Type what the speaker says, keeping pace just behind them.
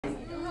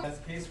that's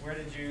the case, where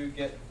did you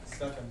get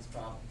stuck on this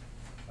problem?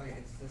 Okay,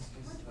 it's just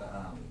This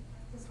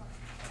one.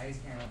 I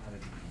just can't remember how to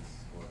do these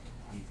or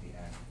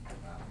ETX.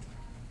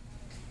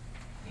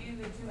 Do you do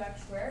the 2x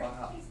squared?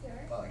 Well,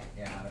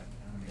 yeah, I don't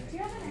Do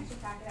you have an extra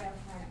packet? I have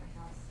mine at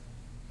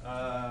my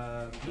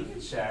house. You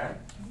can share.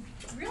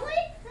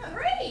 Really? Yeah.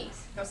 Great!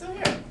 Come sit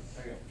here.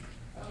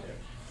 Okay.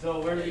 So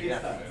where did you get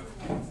stuck?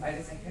 I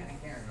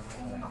can't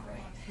remember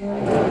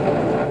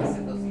how to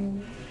set those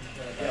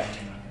Yeah.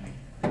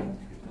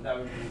 That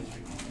would be really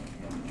tricky.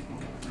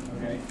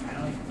 Okay. I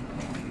don't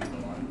even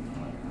know.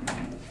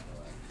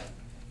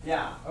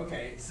 Yeah,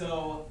 okay,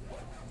 so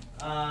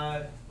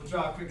we'll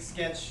draw a quick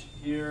sketch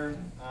here.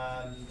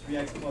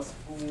 3x plus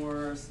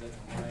 4, so that's 9,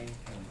 kind of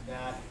like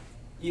that.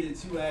 E to the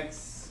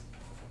 2x,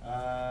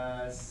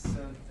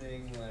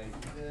 something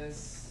like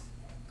this.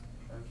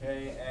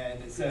 Okay,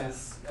 and it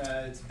says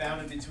it's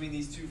bounded between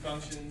these two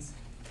functions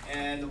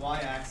and the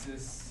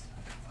y-axis.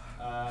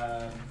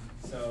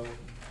 So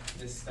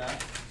this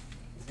stuff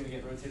is going to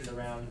get rotated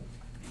around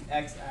the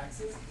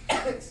x-axis.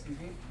 Excuse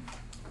me.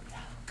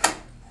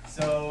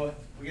 So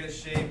we're going to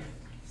shape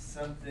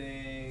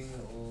something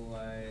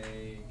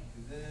like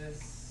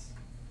this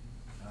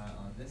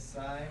on this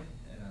side,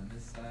 and on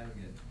this side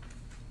we get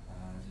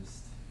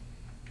just,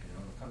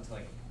 it'll come to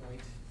like a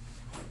point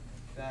like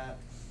that.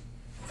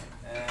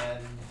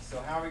 And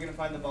so how are we going to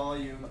find the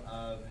volume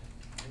of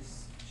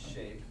this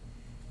shape?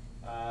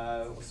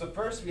 So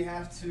first we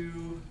have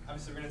to,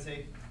 obviously we're going to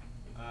take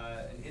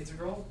an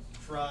integral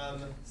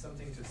from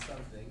something to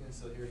something, and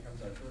so here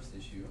comes our first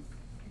issue.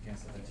 You can't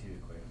set the two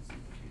equations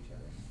equal to each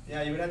other.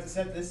 Yeah, you would have to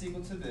set this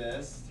equal to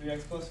this.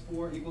 3x plus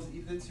 4 equals e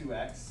to the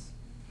 2x,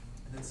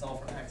 and then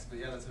solve for x. But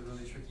yeah, that's a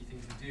really tricky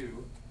thing to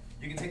do.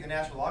 You can take the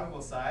natural log of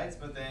both sides,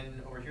 but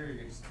then over here you're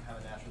going to just have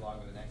a natural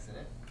log with an x in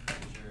it. You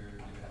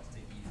would have to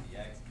take e to the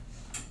x.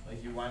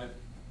 Like you wind up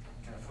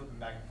kind of flipping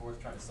back and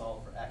forth trying to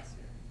solve for x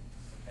here.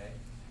 Okay?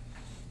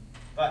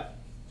 But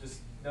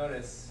just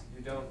notice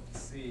you don't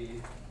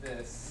see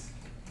this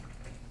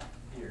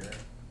here.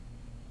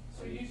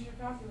 So use your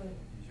calculator.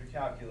 Use your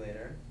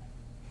calculator.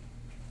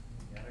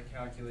 You got a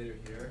calculator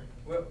here.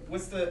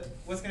 What's going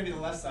to be the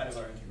left side of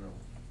our integral?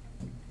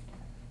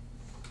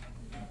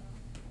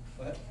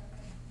 What?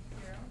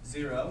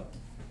 0.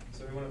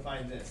 So we want to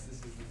find this. This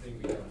is the thing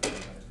we don't know about.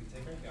 If we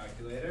take our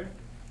calculator,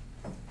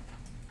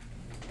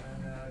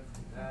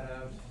 that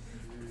out,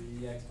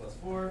 3x plus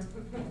 4,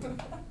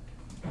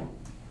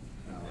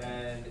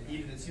 and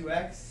e to the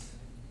 2x,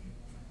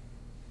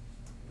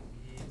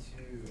 e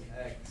to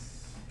x.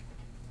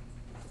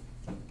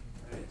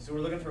 Right, so we're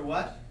looking for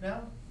what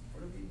now?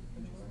 What are we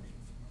looking for?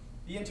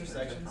 The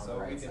intersection. So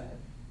we can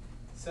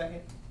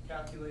second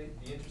calculate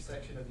the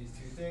intersection of these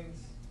two things.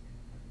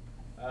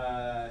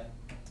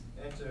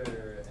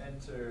 Enter.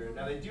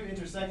 Now they do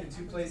intersect in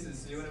two places,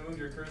 so you want to move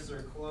your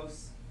cursor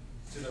close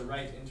to the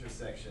right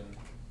intersection,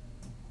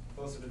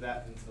 closer to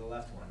that than to the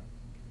left one.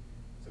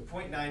 So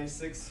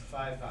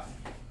 0.9655.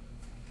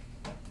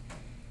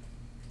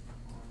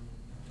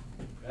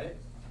 Right?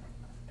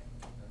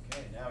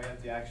 Okay, now we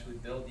have to actually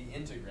build the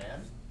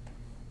integrand,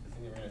 the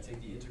thing that we're going to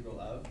take the integral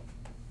of.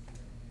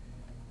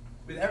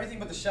 With everything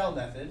but the shell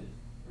method,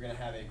 we're going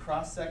to have a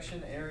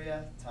cross-section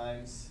area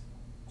times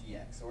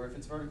dx, or if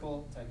it's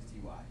vertical, times dy.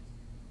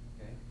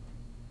 Okay?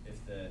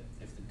 If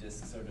the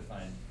discs are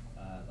defined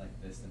like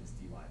this, then it's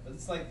dy. But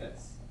it's like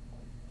this.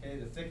 Okay,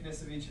 the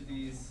thickness of each of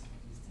these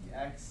is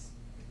dx.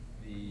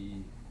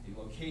 The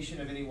location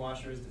of any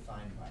washer is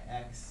defined by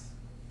x.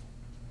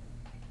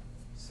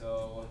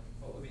 So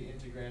what will the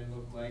integrand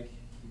look like?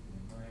 Keep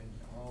in mind,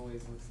 it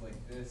always looks like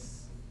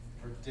this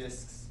for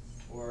discs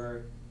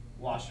or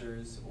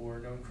washers or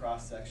known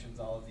cross sections.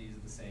 All of these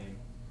are the same.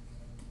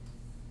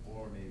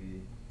 Or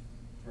maybe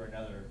for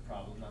another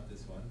problem, not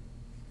this one,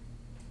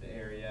 the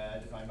area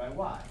defined by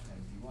y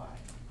times dy.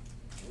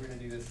 So we're going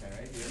to do this guy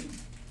right here.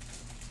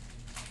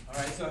 All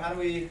right, so how do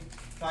we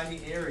find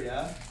the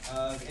area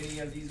of any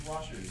of these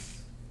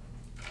washers?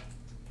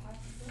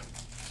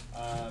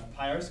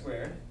 Pi r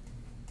squared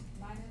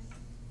minus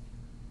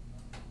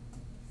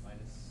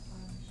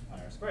pi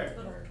r squared.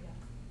 Little,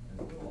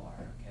 Or little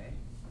r, okay.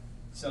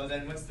 So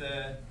then what's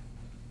the,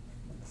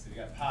 let's see, we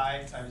got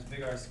pi times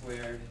big R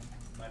squared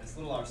minus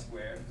little r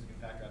squared, because we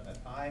can factor out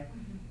that pi.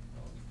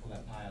 Well, let's pull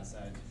that pi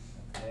outside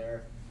up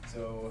there.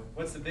 So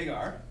what's the big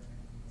R?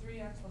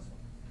 3x plus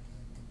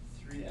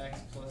 4. 3x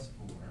plus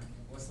 4.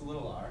 What's the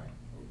little r?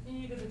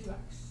 E to the 2x.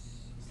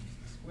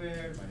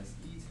 Squared minus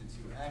e to the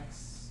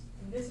 2x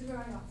And this is where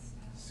I got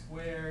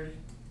squared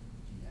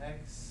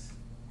dx.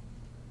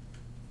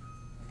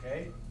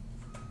 Okay.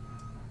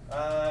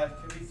 Can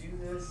we do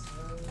this?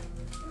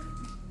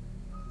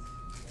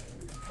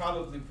 We could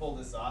probably pull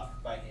this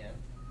off by hand,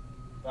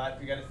 but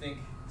we got to think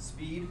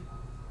speed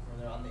when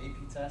they're on the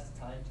AP test,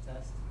 timed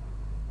test.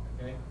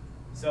 Okay.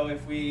 So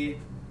if we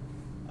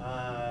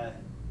have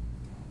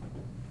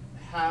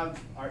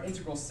our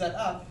integral set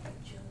up,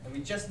 and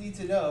we just need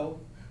to know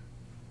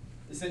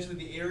essentially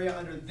the area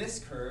under this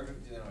curve,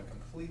 you know, a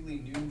completely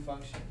new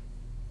function,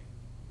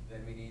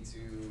 then we need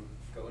to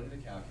go into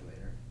the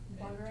calculator and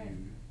do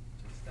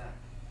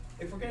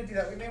if we're gonna do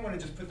that, we may wanna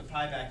just put the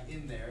pi back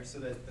in there so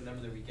that the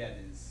number that we get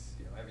is,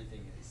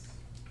 everything is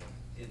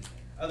in there.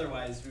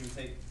 Otherwise, we would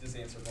take this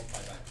answer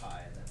multiplied by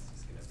pi, and that's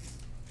just gonna be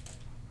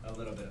a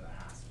little bit of a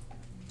hassle.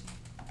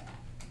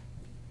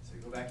 So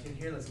we go back in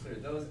here, let's clear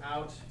those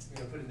out. We're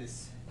gonna put in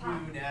this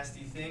new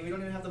nasty thing. We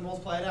don't even have to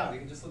multiply it out. We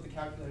can just let the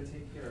calculator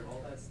take care of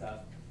all that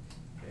stuff.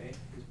 Okay,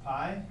 here's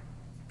pi.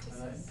 This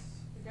is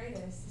the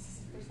greatest. This is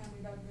the first time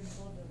we've ever been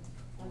told to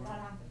let that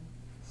happen.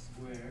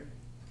 Squared.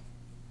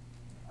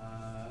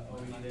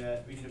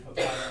 We need to put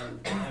pi on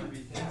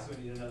everything, so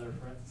we need another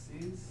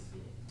parentheses.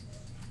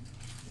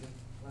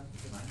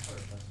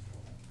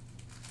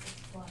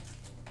 Plus.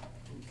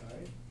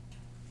 Sorry.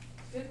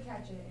 Good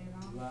catch it,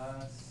 Aaron.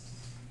 Plus,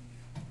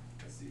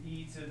 let's do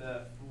e to the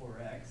 4x.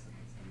 Let's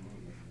see what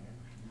we get there.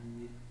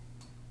 E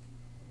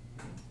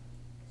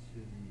to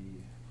the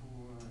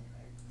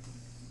 4x.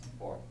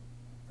 4.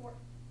 4.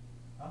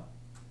 Huh?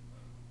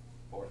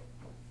 4.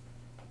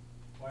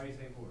 Why are you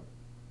saying 4?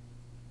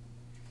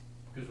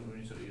 Because when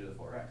you said e to the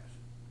 4x.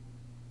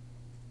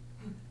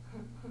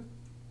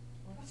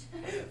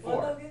 What,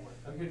 Logan?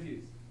 I'm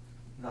confused.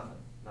 Nothing.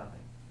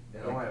 They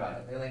Don't worry about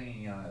it. They're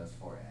letting you know it was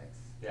 4x.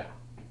 Yeah.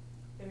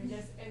 They were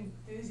just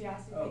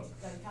enthusiastic, Oh.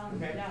 like telling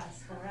me Okay.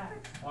 yes,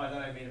 correct. Oh, I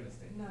thought I made a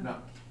mistake.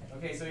 No.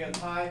 Okay, so we got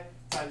pi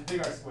times big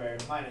R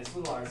squared minus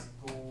little r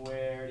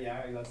squared.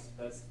 Yeah,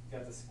 that's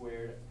got the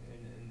squared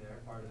in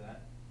there, part of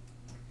that.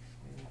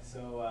 Okay, so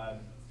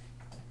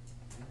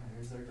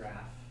here's our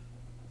graph.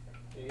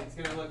 Okay, it's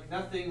gonna look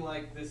nothing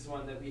like this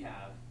one that we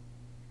have,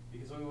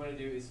 because what we want to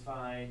do is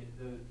find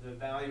the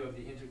value of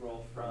the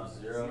integral from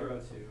 0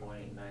 to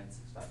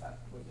 0.9655.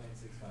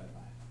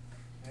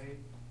 0.9655. Okay,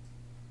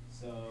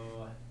 so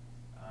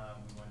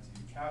we want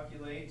to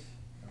calculate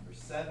number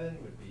 7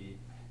 would be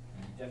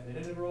the definite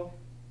integral.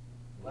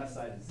 The left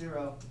side is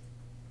 0.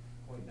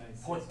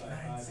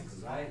 0.9655 is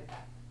the right.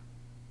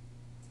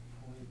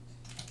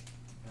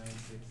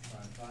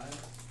 0.9655.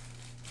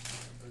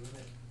 Upper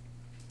limit.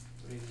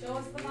 Show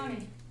us the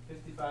money.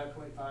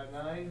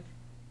 55.59.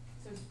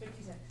 So it's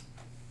 56.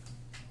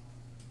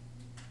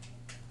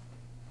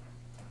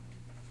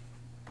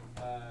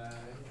 Yeah,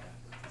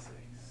 56.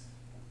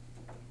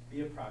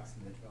 Be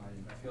approximate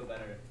volume. I feel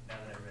better now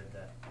that I read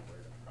that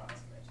word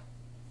approximate.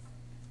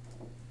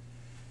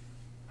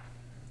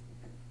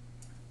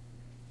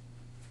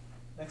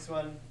 Next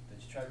one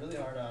that you tried really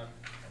hard on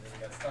and then you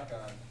got stuck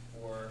on,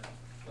 or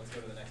let's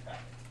go to the next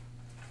packet.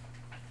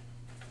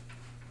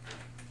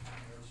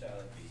 What shall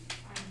it be?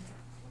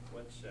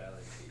 What shall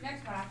it be?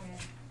 Next bracket.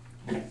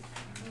 No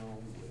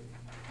way.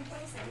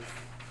 26.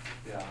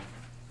 Yeah.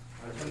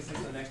 26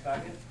 on the next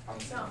packet? I'm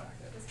So, sorry back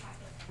there. this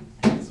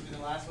packet. This will be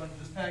the last one for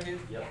this packet?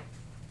 Yep.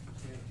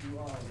 Can't do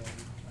all of them.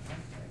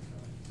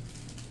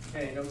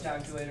 Okay, no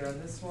calculator on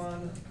this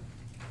one.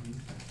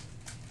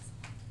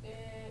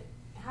 It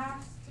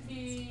has to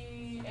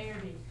be A or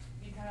B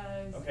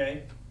because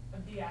Okay.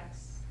 of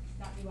dx,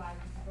 not dy, because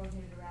it's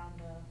rotated around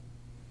the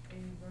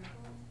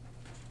vertical.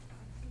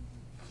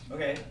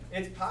 Okay,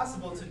 it's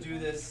possible to do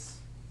this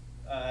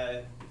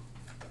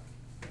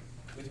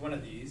with one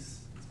of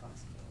these. It's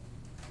possible.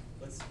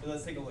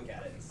 Let's take a look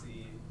at it and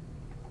see.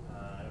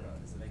 I don't know.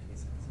 Does it make any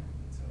sense?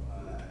 So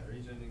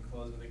region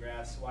enclosed with the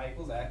graphs y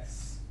equals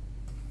x.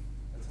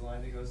 That's a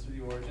line that goes through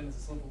the origin. It's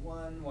a slope of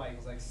 1. Y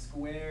equals x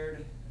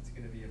squared. It's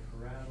going to be a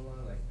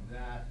parabola like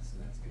that. So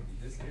that's going to be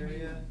this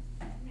area.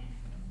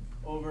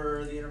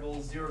 Over the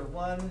interval 0 to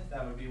 1,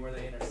 that would be where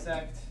they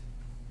intersect.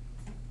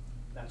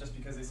 Not just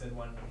because they said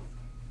 1, but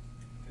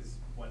because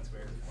 1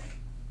 squared is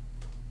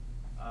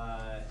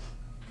 1.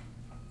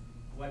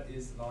 What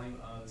is the volume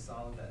of the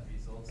solid that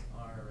results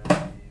R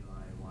around the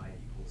line y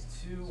equals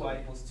 2? Y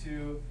equals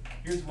 2.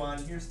 Here's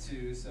 1, here's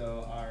 2,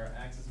 so our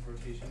axis of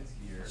rotation is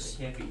here. This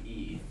can't be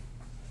E,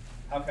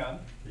 How come?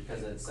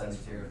 because it says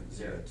 0,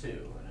 0, 2,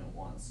 and it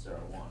wants 0,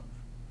 1.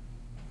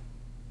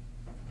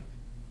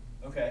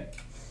 Okay.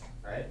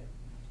 Right?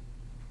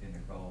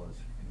 Integral is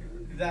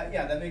integral.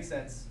 That makes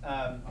sense.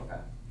 Okay.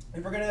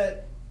 If we're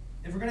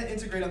gonna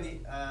integrate on the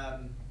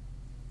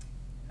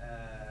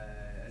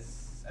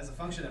as a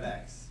function of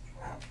x,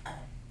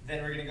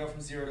 then we're gonna go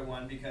from 0 to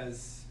 1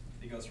 because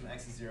it goes from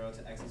x is 0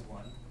 to x is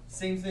 1.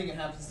 Same thing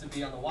happens to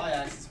be on the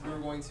y-axis. We're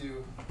going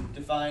to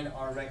define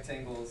our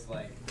rectangles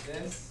like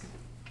this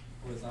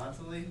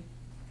horizontally.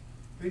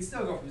 We'd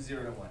still go from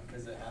 0 to 1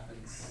 because it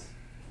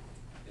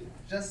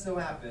just so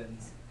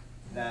happens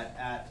that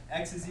at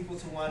x is equal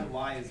to 1,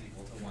 y is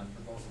equal to 1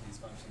 for both of these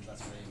functions.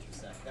 That's where they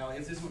intersect. Now,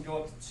 if this would go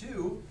up to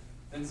 2,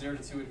 then 0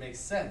 to 2 would make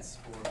sense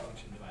for a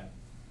function defined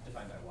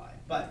by y.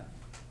 But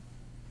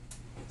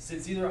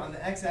since either on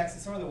the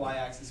x-axis or the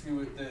y-axis, we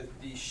would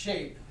the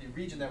shape, the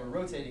region that we're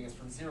rotating is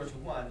from 0 to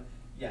 1.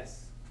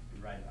 Yes,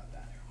 you're right about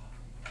that.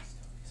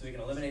 So we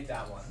can eliminate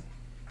that one.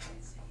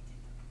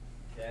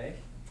 Okay.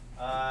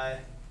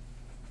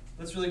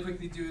 Let's really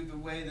quickly do the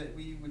way that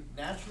we would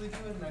naturally do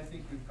it, and I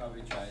think we'd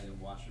probably try the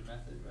washer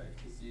method, right?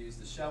 Because to use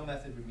the shell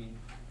method would mean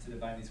to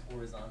define these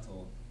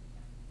horizontal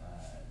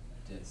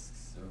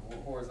discs or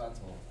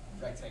horizontal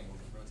rectangles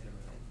that rotate and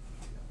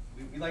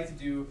rotate. We like to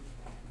do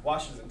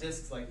washers and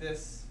discs like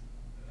this,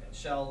 and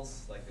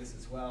shells like this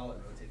as well,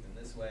 and rotate them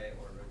this way,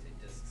 or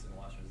rotate discs and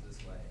washers this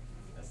way.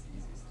 That's the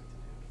easiest thing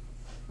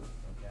to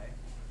do. Okay.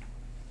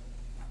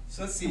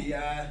 So let's see.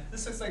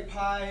 This looks like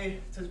pi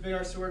times big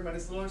R squared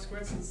minus little r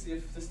squared. So let's see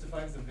if this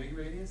defines the big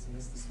radius and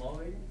this the small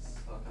radius.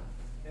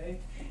 Okay.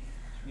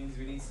 Which means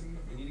we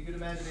need a good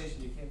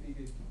imagination. You can't be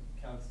good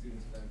calc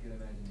students without good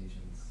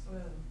imaginations.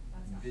 Whoa,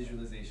 that's And not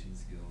visualization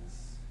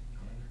skills.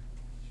 Okay.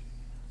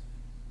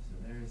 So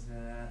there's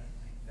that,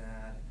 like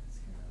that. It's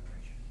gonna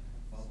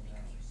bubble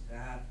out like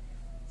that.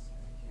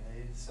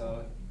 Okay.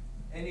 So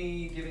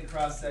any given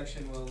cross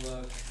section will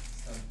look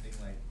something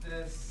like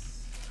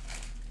this,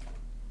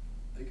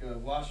 like a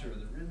washer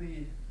with a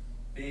really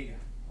big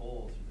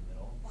hole through the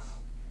middle. Wow.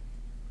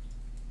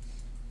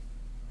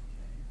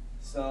 Okay.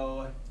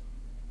 So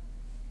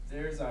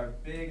there's our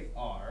big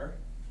R,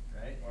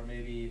 right? Or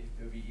maybe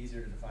it would be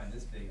easier to define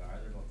this big R.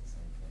 They're both the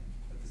same thing,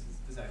 but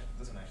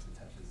this one actually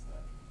touches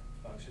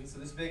the function. So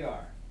this big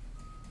R.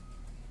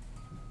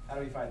 How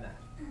do we find that?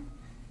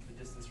 The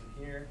distance from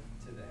here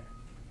to there.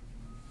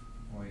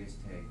 Well, you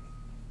just take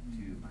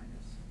 2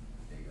 minus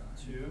big R.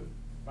 2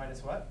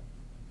 minus what?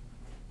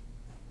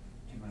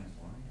 2 minus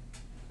 1?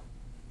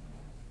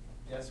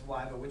 Yes,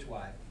 y, but which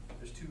y?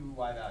 There's 2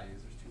 y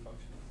values. There's 2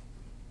 functions.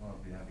 Well,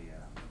 that'd be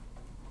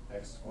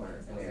X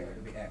squared.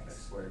 it'd be x. X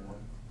squared one.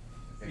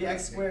 It'd be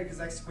x squared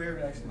because x squared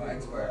would actually Oh, be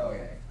x squared, below,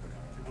 okay.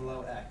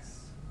 below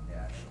x.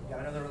 Yeah. You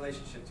gotta know the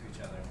relationship to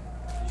each other.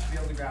 You should be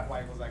able to graph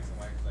y equals x and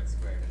y equals x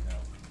squared and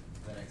know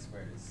that x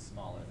squared is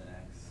smaller than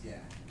x. Yeah.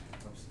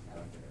 Whoops, I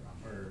don't get it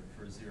wrong.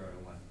 For 0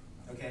 to 1.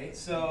 Okay,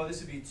 so this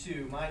would be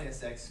 2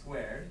 minus x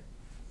squared.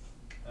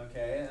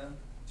 Okay,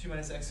 2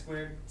 minus x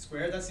squared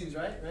squared, that seems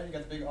right, right? You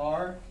got the big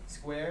R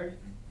squared.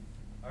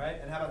 All right,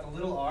 and how about the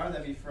little r?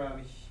 That'd be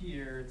from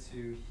here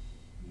to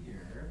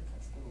here.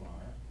 That's little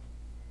r.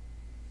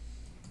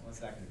 What's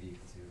that going to be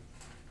equal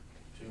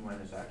to? 2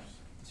 minus X.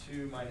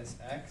 2 minus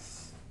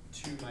x,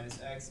 2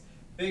 minus x,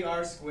 big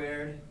R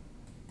squared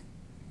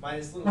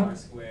minus little r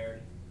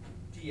squared,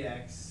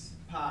 dx,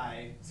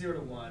 pi, 0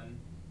 to 1,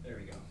 there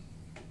we go.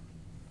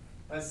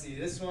 Let's see,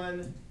 this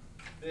one,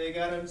 they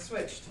got them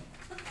switched.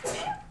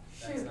 That's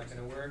Shoot. not going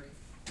to work.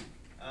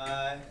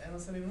 And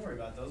let's not even worry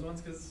about those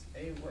ones because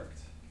A worked.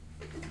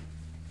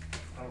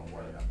 I don't know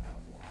where they got that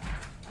one.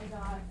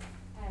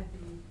 I had the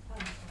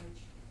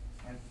unswitch.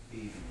 And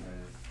B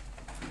because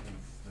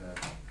it's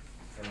the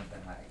seventh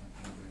and high,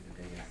 is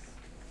the biggest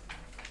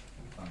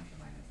function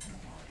minus the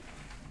smallest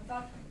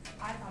function.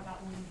 I thought that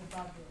one was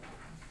above it.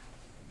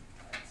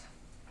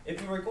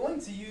 If we were going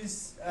to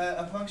use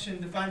a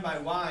function defined by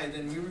y,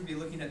 then we would be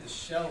looking at the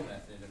shell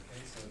method,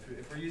 okay? So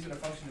if we're using a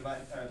function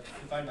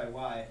defined by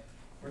y,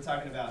 we're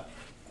talking about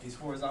these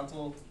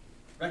horizontal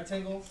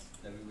rectangles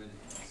that we would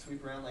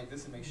sweep around like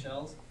this and make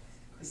shells.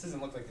 This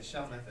doesn't look like the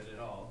shell method at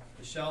all.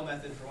 The shell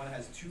method, for one,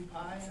 has 2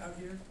 pi out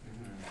here.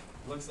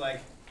 It looks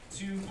like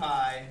 2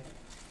 pi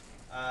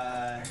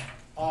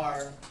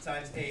r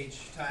times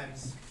h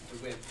times the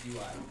width dy.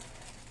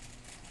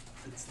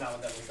 It's not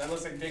what that looks like. That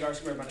looks like big R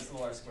squared minus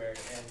little r squared,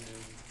 and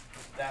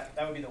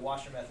that would be the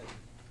washer method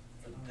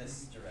for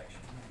this direction.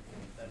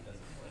 That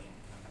doesn't work.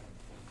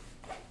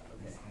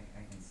 Okay.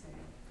 I can see.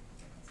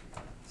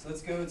 So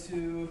let's go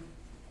to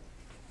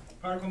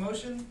particle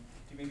motion.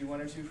 Do maybe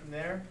 1 or 2 from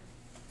there.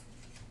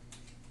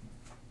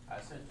 I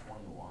said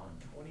 21.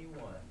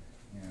 21.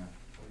 Yeah.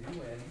 Well, you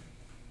win.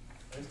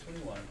 There's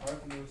 21.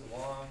 Particle moves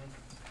along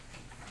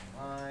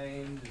the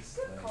line, just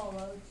Good like call,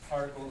 Rose.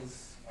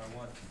 particles are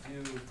wont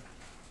to do.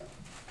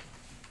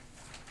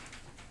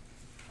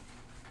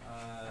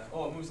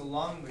 Oh, it moves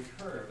along the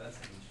curve. That's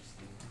an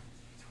interesting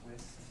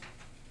twist.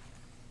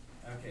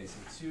 Okay, so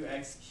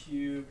 2x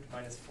cubed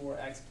minus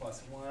 4x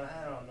plus 1.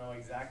 I don't know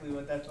exactly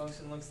what that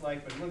function looks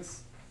like, but it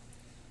looks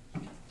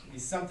to be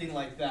something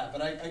like that.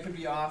 But I could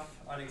be off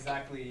on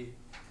exactly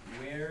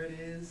where it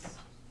is.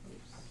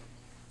 Oops.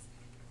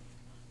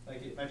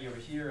 Like it might be over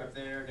here, up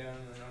there, down,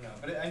 I don't know.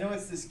 But I know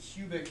it's this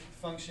cubic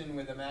function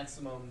with a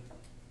maximum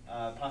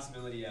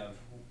possibility of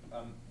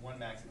 1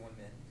 max and 1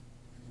 min.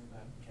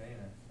 Okay,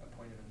 and a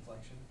point of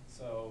inflection.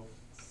 So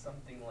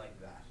something like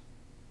that.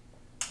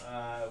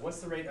 What's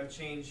the rate of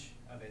change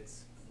of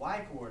its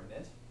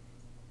y-coordinate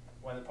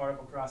when the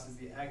particle crosses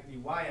the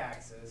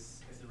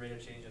y-axis if the rate of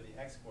change of the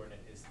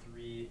x-coordinate is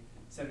 3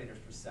 centimeters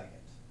per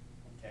second?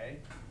 Okay.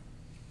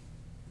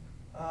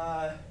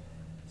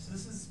 So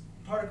this is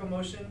particle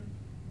motion.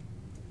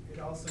 It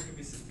also could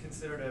be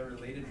considered a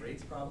related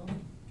rates problem.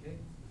 Okay.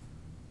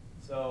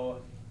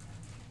 So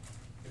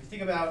if you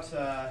think about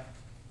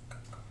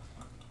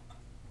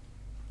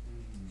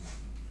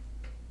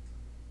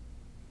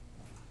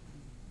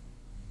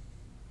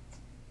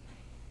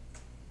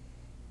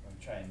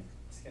try and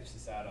sketch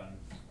this out on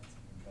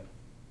but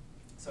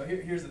so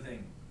here's the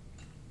thing.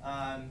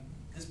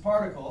 This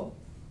particle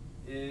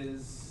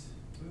is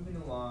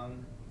moving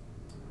along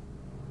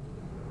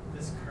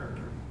this curve,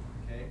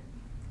 okay?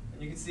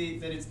 And you can see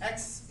that its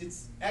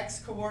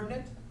x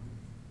coordinate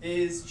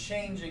is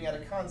changing at a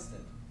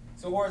constant.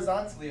 So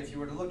horizontally, if you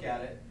were to look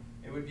at it,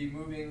 it would be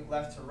moving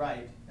left to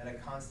right at a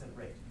constant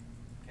rate.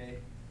 Okay?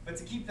 But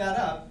to keep that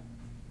up,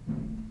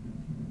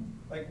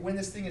 like when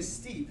this thing is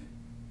steep,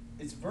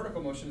 its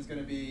vertical motion is going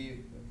to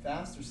be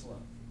fast or slow?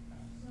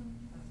 It's going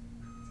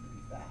to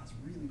be fast,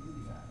 really,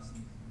 really fast.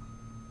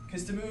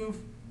 Because to move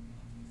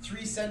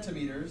 3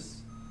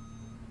 centimeters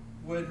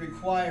would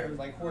require,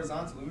 like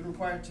horizontally, would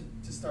require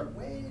to start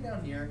way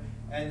down here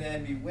and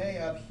then be way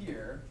up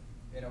here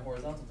in a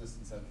horizontal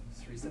distance of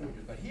 3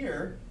 centimeters. But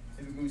here,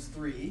 if it moves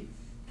 3,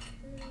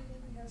 it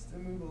has to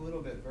move a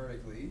little bit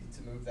vertically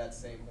to move that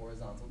same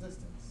horizontal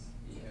distance.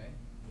 Okay?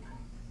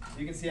 So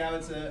you can see how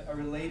it's a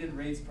related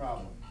rates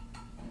problem.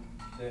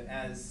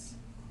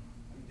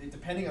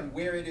 Depending on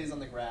where it is on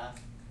the graph,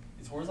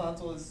 its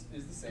horizontal is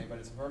the same, but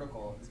its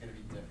vertical is going to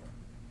be different.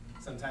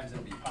 Sometimes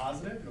it'll be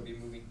positive, it'll be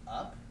moving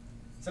up.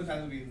 Sometimes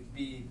it'll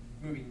be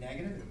moving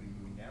negative, it'll be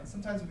moving down.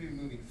 Sometimes it'll be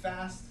moving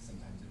fast,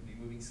 sometimes it'll be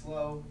moving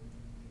slow.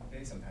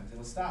 Okay, sometimes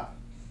it'll stop.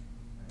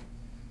 Right?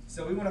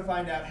 So we want to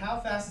find out how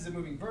fast is it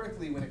moving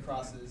vertically when it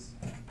crosses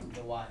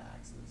the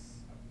y-axis.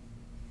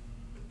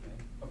 Okay.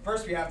 But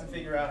first we have to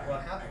figure out,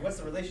 well, what's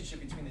the relationship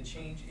between the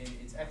change in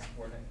its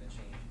x-coordinate and the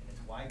change in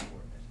its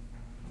y-coordinate?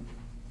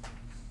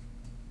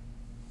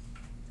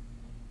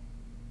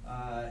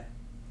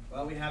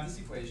 Well, we have this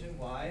equation,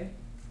 y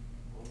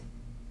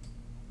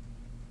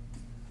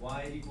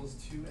equals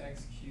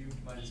 2x cubed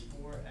minus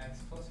 4x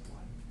plus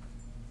 1.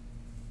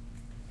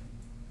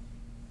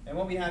 And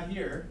what we have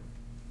here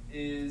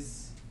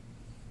is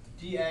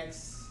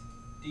dx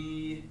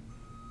dy t.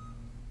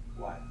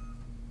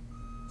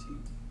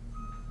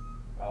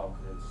 Oh,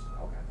 because it's,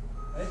 okay.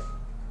 Right?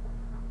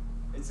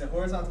 It's a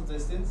horizontal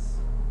distance,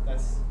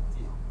 that's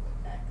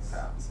dx.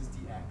 Okay. This is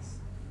dx.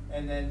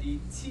 And then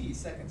dt,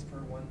 seconds per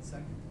 1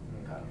 second.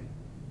 Okay.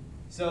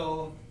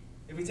 So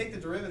if we take the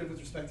derivative with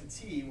respect to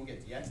t, we'll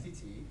get dx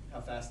dt,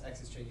 how fast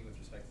x is changing with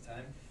respect to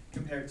time,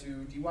 compared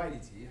to dy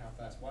dt, how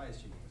fast y is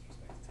changing with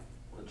respect to time.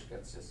 Which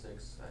gets to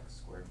 6x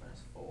squared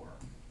minus 4.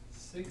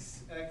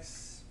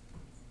 6x,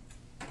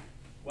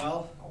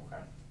 well,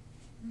 Okay.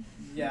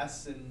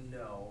 yes and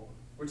no.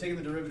 We're taking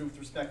the derivative with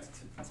respect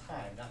to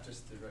time, not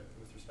just the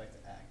with respect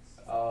to x.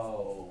 Oh.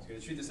 So we're going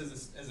to treat this as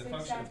a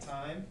function of 6x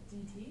time,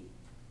 dt?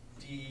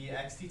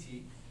 dx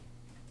dt,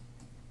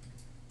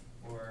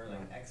 or like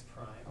an x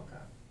prime,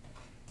 Okay.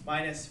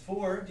 minus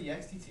 4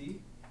 dx dt,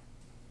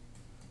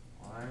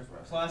 Where's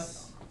rest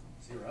plus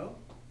 0,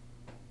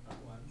 not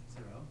 1,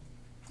 0,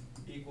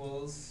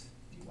 equals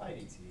dy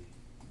dt.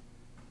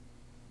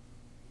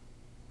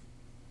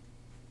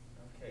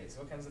 Okay, so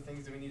what kinds of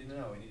things do we need to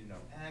know? We need to know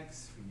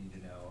x, we need to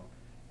know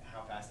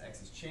how fast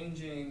x is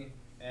changing,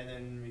 and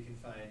then we can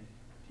find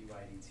dy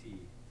dt.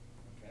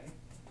 Okay?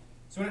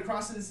 So when it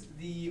crosses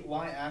the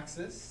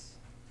y-axis,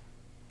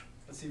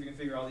 let's see if we can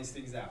figure all these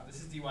things out.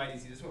 This is dy dt,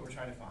 this is what we're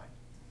trying to find.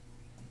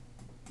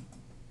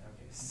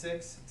 Okay,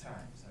 6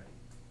 times,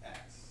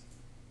 x.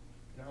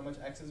 You know how much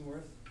x is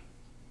worth?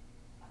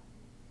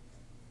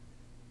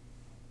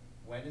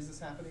 When is this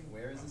happening?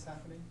 Where is this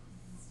happening?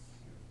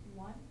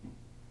 1?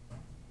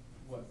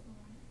 What?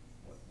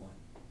 What 1?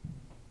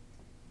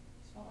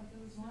 Just felt like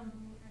it was 1.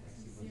 X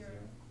is 0.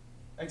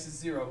 X is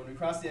 0. When we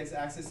cross the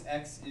x-axis,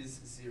 x is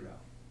 0.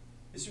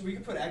 We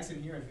could put x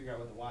in here and figure out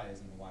what the y is,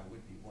 and the y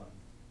would be 1.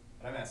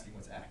 But I'm asking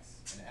what's x,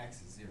 and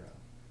x is 0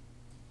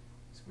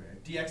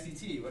 squared. dx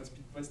dt, what's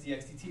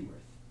dx dt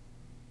worth?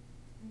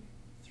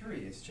 3.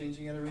 It's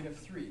changing at a rate of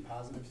 3,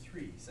 positive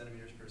 3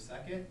 centimeters per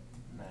second.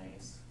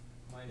 Nice.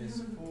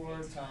 Minus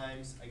 4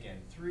 times,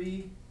 again,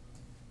 3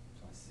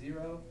 plus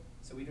 0.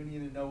 So we don't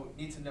need to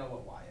know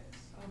what y is.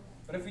 Okay.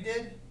 But if we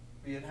did,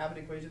 we'd have an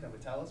equation that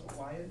would tell us what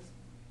y is.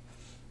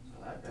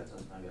 So that gets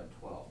us maybe a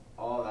 12.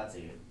 Oh, that's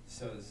even.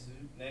 So this is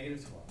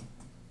negative 12.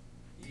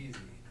 Easy.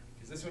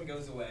 Because this one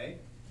goes away,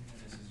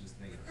 and this is just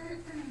negative.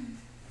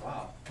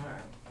 Wow.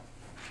 Alright.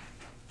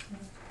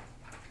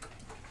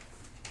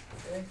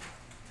 Okay.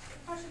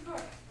 Question 4.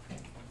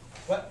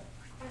 What?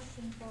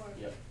 Question 4.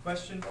 Yep.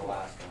 Question The 4.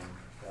 last one,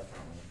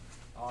 definitely.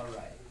 All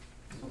right.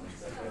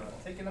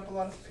 Taking up a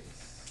lot of space.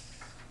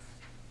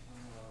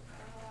 Oh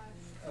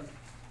gosh. Okay.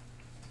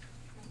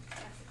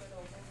 That's a good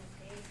old business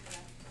page for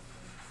that.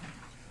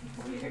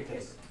 What do you take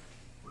this?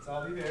 Let's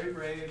all be very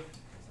brave.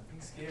 There's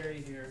nothing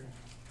scary here.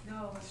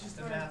 No, It's just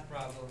a for math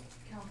problem.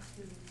 Calc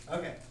students.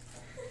 Okay.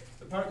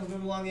 The particles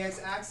move along the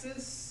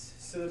x-axis,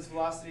 so its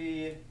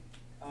velocity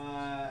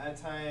at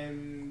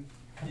time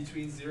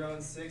between 0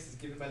 and 6 is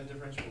given by the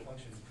differentiable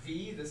function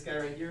v, this guy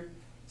right here.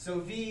 So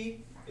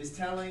v is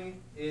telling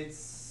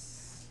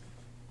its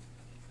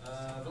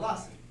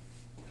velocity.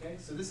 Okay,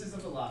 so this is a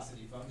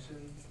velocity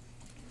function.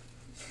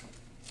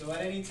 So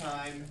at any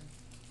time,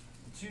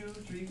 2,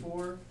 3,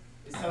 4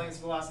 is telling its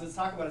velocity. Let's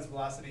talk about its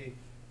velocity.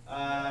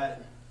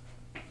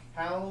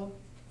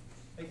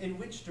 In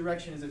which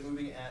direction is it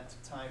moving at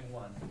time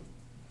 1?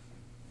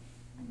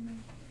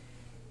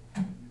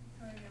 Sorry, you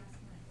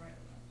asked my right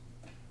or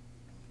left.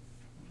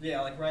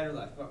 Yeah, like right or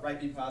left. But right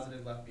being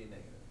positive, left being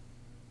negative.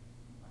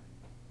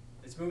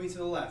 It's moving to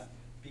the left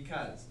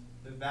because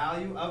the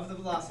value of the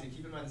velocity,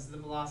 keep in mind this is the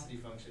velocity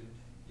function,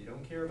 You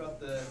don't care about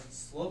the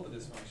slope of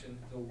this function.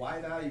 The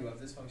y value of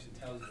this function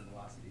tells you the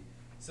velocity.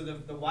 So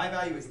the y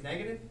value is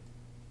negative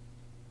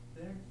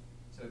there.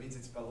 So it means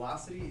its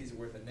velocity is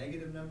worth a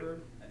negative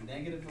number. A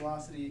negative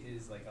velocity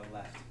is like a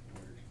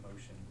leftward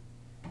motion.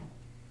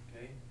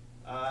 Okay.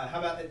 How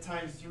about at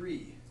time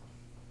 3?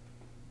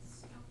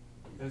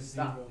 That's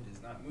Stop. zero. It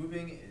is not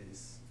moving. It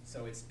is,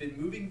 so it's been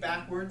moving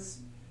backwards.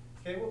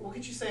 Okay. What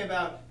could you say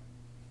about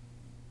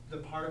the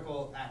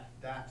particle at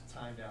that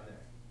time down there?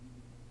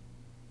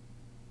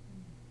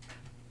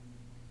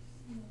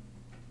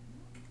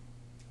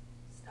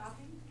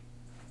 Stopping?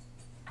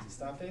 Is it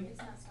stopping? It's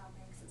not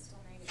stopping because it's still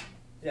negative.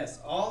 Yes,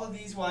 all of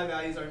these y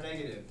values are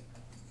negative.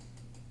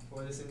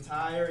 For this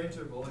entire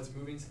interval, it's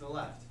moving to the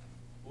left.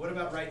 What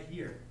about right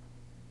here?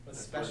 What's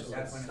special?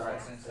 That's when it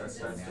starts starts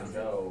going to down.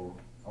 go.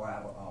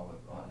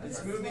 It's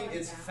that's moving Slowing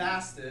its down.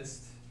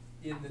 fastest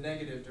in the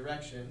negative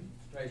direction,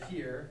 right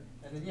here,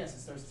 and then yes, it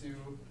starts to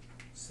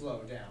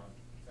slow down,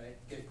 right?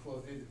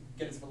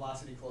 Get its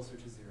velocity closer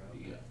to 0.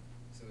 Yeah.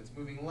 So it's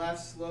moving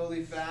left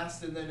slowly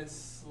fast, and then it's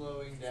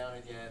slowing down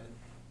again,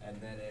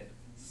 and then it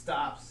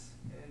stops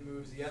and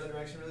moves the other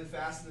direction really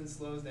fast, and then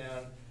slows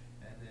down,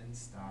 and then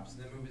stops,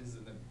 and then moves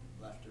in the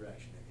left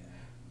direction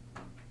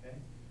again. Okay?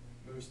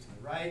 Moves to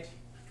the right,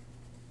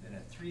 then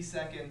at 3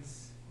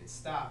 seconds, it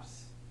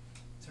stops,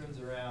 turns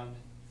around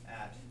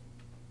at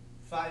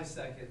 5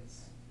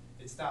 seconds,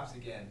 it stops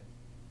again,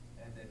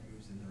 and then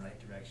moves in the right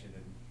direction,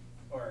 and,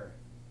 or,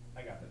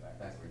 I got that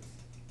backwards.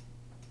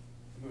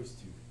 It moves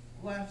to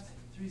left,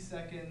 3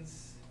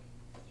 seconds,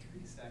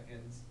 3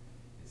 seconds,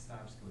 it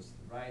stops, goes to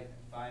the right,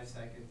 at 5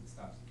 seconds, it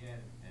stops again,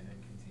 and then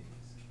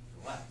continues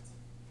to the left.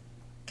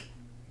 Okay.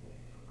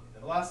 The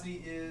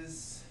velocity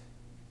is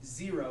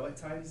 0 at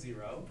time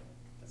 0,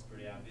 that's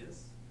pretty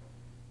obvious.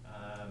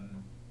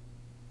 I'm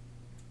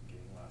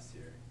getting lost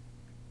here.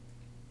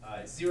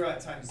 It's 0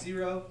 at time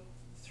 0,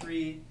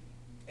 3,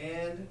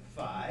 and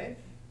 5.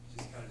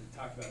 Just kind of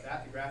talked about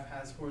that. The graph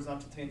has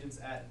horizontal tangents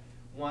at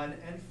 1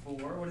 and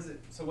 4. What is it?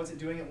 So what's it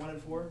doing at 1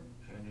 and 4?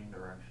 Changing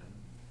direction.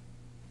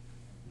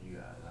 You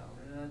got that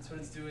one. That's what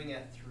it's doing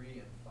at 3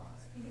 and 5.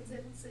 Because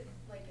it's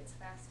like its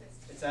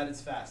fastest. It's at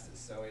its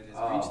fastest, so it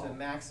has reached the Oh.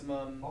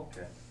 maximum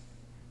Okay.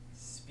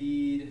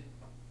 speed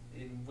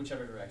in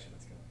whichever direction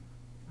it's going.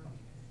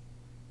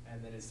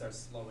 And then it starts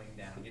slowing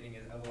down, getting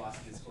a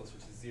velocity that's closer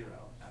to 0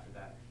 after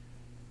that.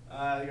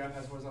 The graph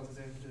has horizontal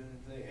tangents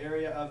to the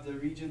area of the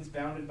regions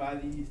bounded by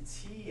the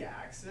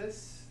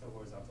t-axis, the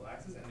horizontal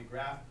axis, and the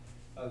graph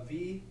of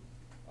v,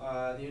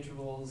 the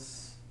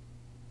intervals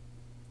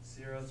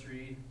 0,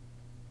 3,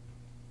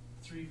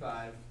 3,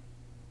 5,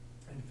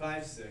 and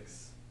 5,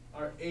 6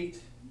 are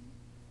 8,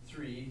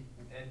 3,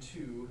 and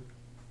 2,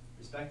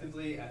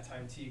 respectively. At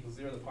time t equals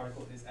 0, the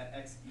particle is at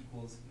x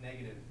equals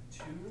negative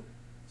 2.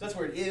 So that's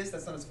where it is.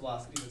 That's not its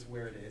velocity. That's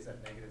where it is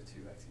at negative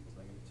 2. X equals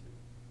negative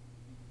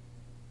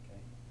 2. Okay.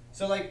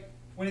 So like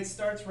when it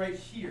starts right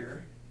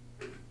here,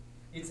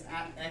 it's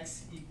at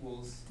x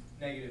equals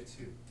negative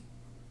 2.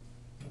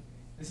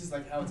 This is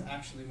like how it's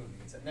actually moving.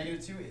 It's at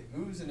negative 2. It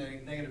moves in a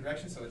negative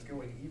direction, so it's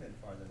going even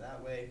farther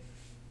that way.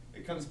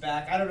 It comes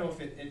back. I don't know if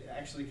it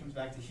actually comes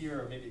back to here,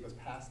 or maybe it goes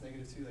past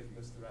negative 2, like it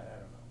goes to the right. I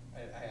don't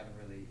know. I haven't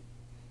really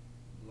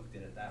looked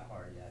at it that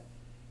hard yet.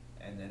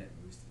 And then it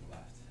moves to the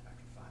left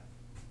after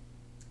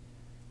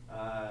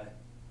 5.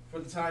 For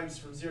the times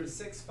from 0 to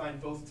 6, find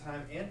both the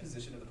time and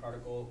position of the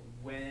particle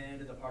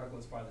when the particle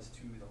is farthest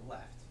to the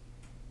left.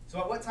 So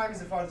at what time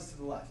is it farthest to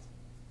the left?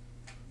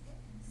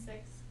 6.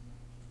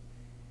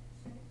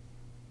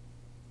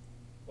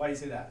 Why do you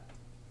say that?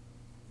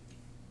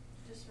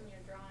 Just from your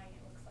drawing,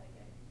 it looks like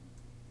it.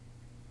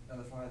 No,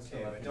 the farthest to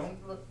Okay, the but left.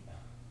 don't look.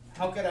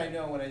 How could I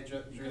know when I drew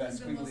that Because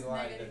the squiggly most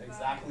line that negative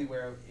exactly value.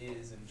 where it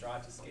is and draw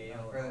it to scale?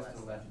 No, or furthest less?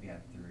 to the left would be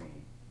at 3.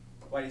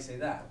 Why do you say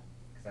that?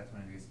 Because that's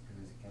when it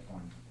kept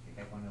going. It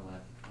kept going to the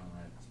left, going to the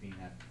left,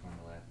 speeding up, going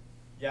to the left.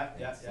 Yeah,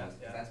 yeah, So yeah, it's-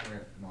 yeah. That's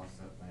where most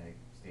of when it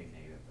stayed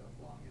negative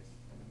the longest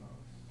and the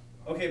most.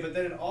 Okay, but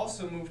then it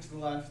also moved to the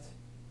left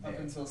up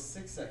Yeah. until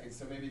 6 seconds.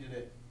 So maybe did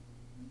it?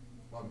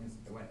 Well, because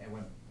it went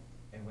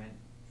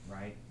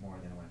right more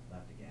than it went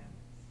left again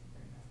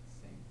during that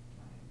same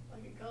time.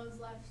 Like it goes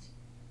left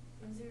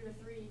from 0 to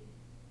 3,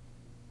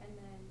 and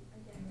then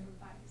again from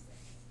 5 to 6.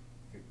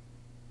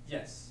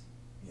 Yes.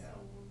 Yeah.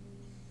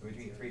 So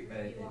Between 3, but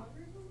maybe it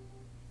longer?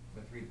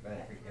 but 3, but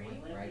At it 3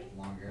 went would it right be?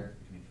 longer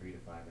between 3 to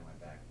 5, then went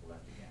back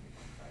left again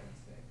between 5 and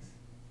 6.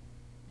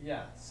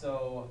 Yeah.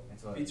 So And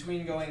so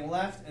between going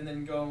left and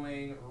then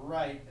going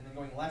right and then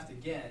going left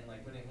again,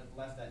 like when it went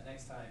left that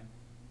next time,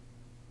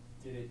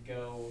 did it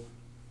go?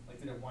 Like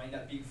did it wind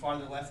up being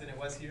farther left than it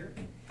was here,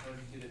 or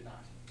did it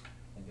not?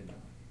 It did not.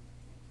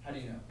 How do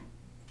you know?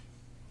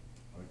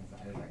 Or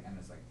because I'm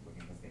just like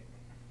looking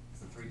because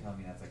the 3 telling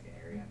me that's like the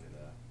area under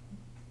the.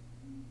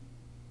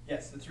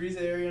 Yes, the 3 is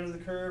the area under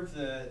the curve.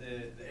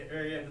 The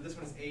area under this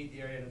one is 8.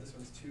 The area under this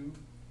one is 2.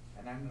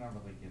 And I'm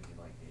normally gives you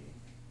like the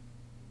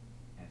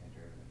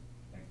antiderivative,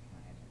 like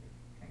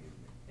kind of gives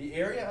you. The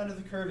area under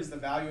the curve is the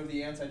value of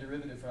the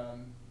antiderivative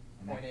from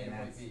And point A to and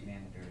point that's B. an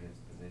antiderivative's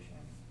position.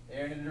 The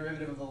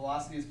antiderivative of the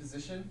velocity is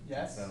position,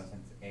 yes? So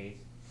since 8.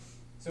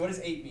 So what does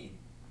 8 mean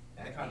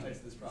in the Eight- context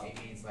of this problem?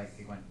 8 means like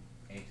it went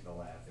 8 to the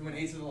left. It went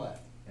 8 to the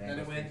left. And Then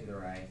it it goes went 3 to the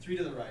right. 3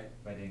 to the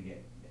right. But it didn't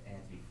get, it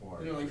had to be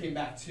 4. It only came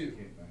back 2, Two,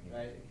 okay,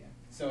 right? yeah.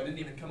 So it didn't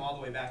even come all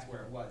the way back to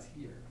where it was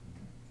here.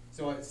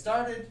 So it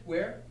started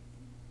where?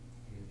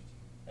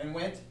 And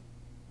went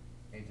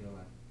 8 to the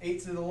left.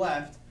 8 to the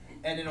left,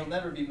 and it'll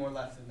never be more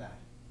left than that.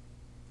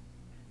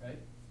 Right?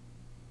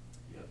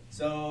 Yep.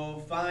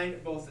 So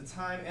find both the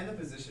time and the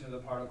position of the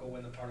particle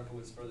when the particle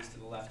was furthest to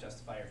the left,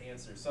 justify your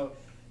answer. So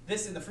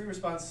this, in the free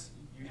response,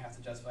 you have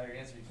to justify your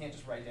answer. You can't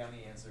just write down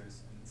the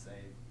answers and say,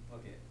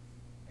 look it,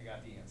 I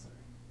got the answer.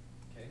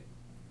 Okay?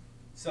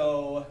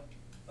 So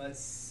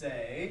let's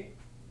say,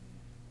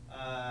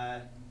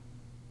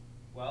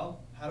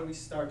 well, how do we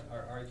start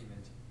our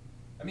argument?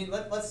 I mean,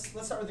 let's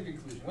start with the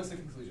conclusion. What's the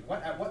conclusion?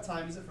 At what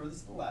time is it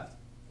furthest to the left?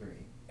 3.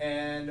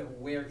 And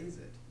where is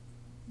it?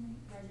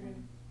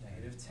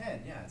 Negative.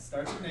 -10, yeah. It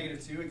starts with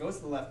 -2, it goes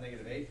to the left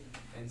 -8,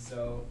 and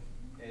so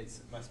it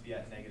must be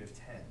at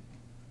 -10,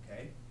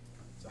 okay?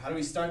 So how do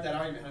we start that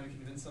argument? How do we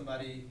convince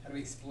somebody, how do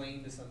we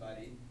explain to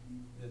somebody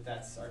that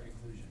that's our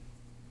conclusion?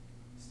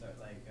 Start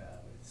like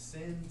with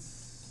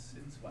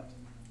since what?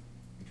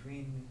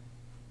 Between,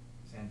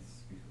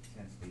 since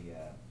the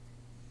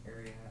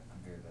area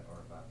under the or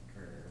above the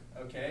curve.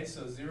 Okay,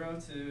 so 0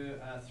 to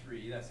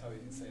 3, that's how we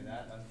can say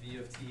that. V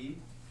of t,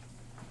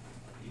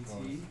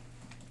 Equals- dt.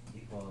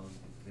 equals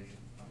the position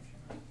function.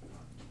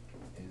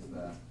 Is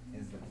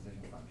the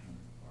position function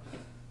or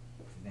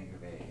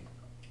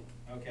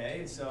 -a,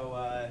 Okay, so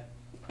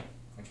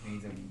which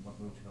means it will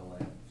move to the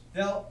left.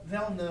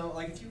 they'll know,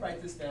 like if you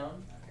write this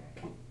down,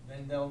 Okay.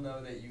 then they'll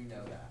know that you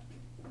know that.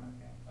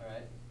 Okay.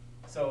 Alright?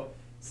 So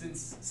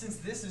since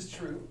this is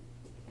true,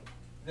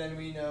 then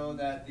we know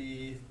that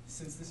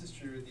since this is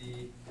true,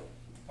 the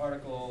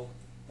particle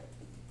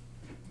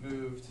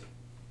moved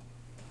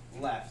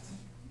left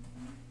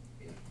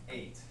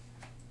 8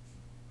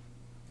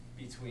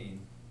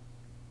 between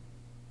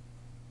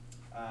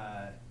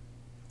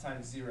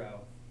time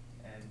 0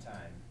 and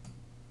time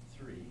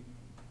 3.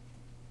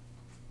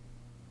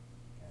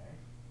 Okay.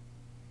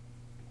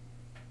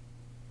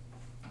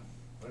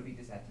 Would it be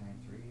just at time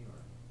 3 or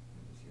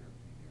just 0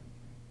 between 0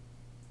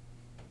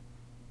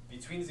 and 3?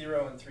 Between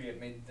 0 and 3, it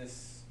made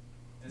this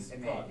It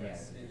made-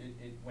 progress.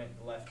 yeah. It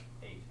went left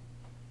 8.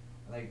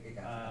 Like it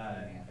got you,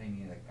 I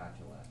think it got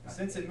you left. Got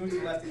Since you it moved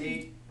to left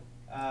 8,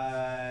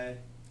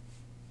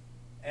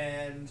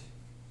 and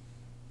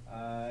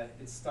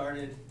it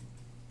started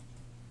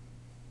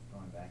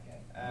going back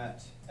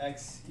at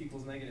x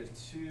equals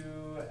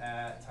 -2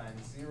 at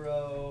time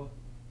 0,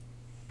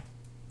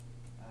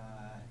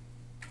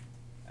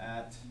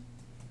 at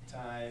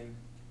time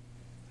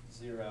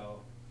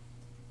 0,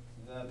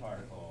 the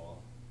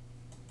particle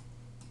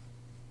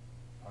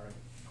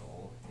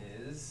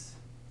is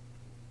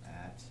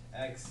at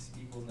x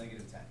equals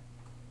 -10.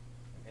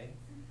 Okay?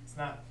 It's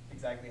not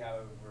exactly how I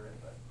would word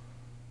it, but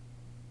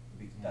Would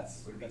be time-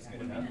 that's- would it be that's time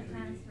good enough. three? At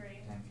time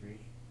 3. Time 3?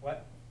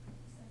 what?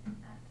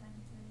 Second at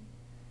time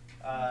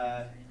 3.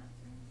 Uh, Sorry, not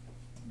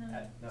 3. No,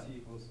 At No. t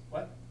equals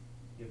what?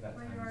 Give that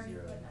Where time you already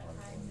 0 put and at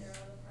particle time is- 0,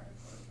 the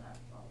particle is at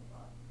blah blah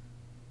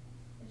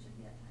blah. It should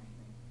be at time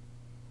 3.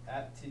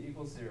 At t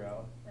equals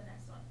 0. The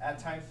next one. At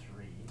time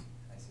 3,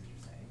 I see what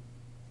you're saying.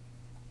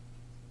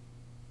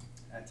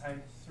 At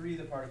time 3,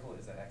 the particle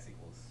is at x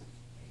equals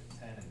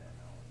 -10, and then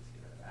I'll just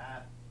get rid of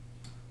that.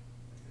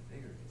 Make a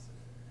bigger eraser.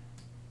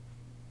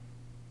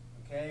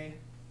 Okay,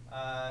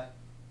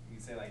 you can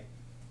say like,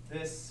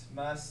 this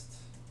must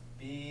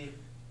be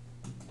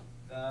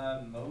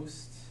the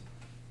most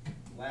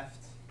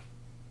left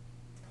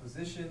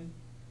position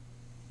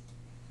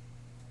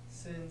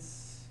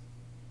since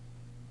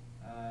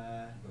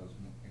It goes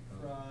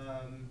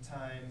from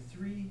time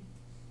 3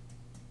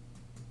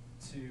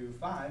 to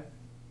 5,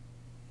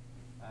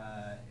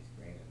 it's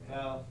greater than.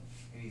 well,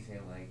 Can you say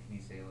like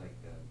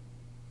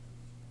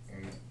the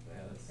area,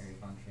 Yeah, let's- area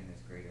function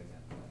is greater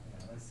than the.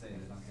 Yeah, let's say area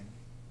this. function?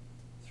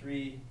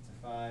 3 to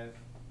 5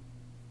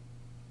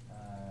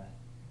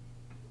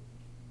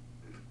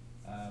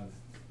 of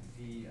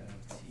v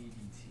of t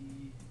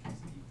dt is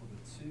equal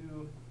to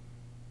 2,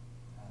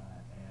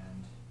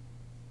 and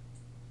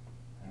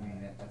You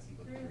mean that's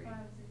equal to 3 3? to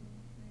 5 is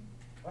equal to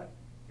 3. what?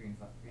 3 and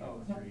 5.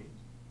 Oh, 3,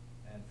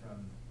 and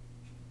from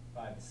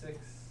 5 to 6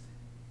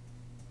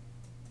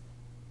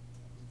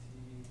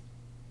 dt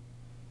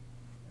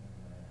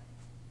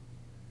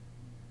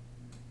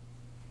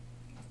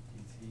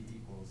dt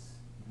equals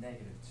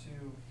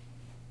 -2.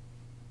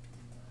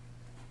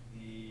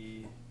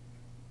 The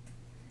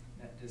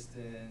net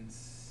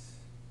distance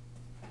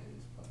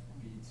is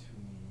between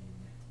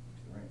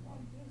To the right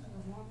one.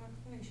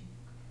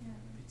 Yeah.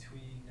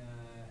 between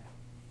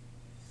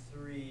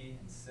 3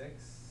 and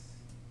 6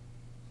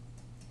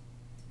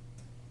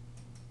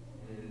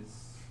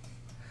 is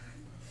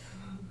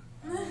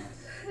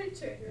I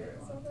triggered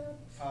it so bad.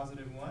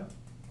 +1.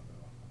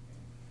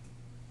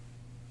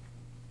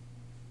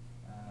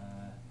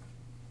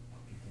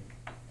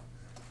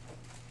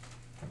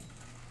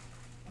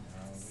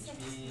 Which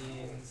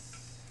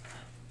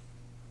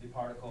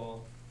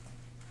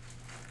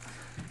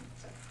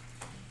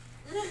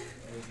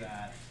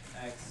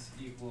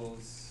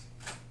equals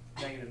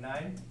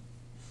 -9.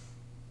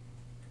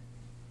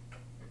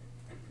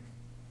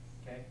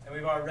 Okay, and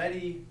we've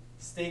already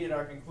stated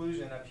our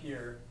conclusion up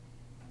here,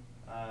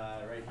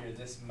 right here.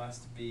 This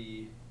must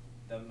be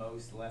the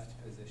most left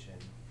position.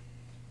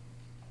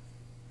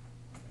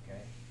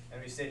 Okay,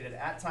 and we stated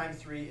at time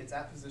 3, it's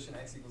at position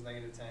x equals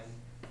 -10.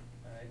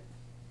 All right,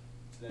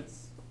 so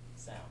that's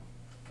sound.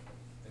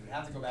 Then we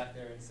have to go back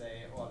there and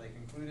say, well, they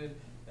concluded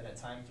that at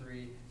time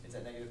 3, it's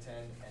at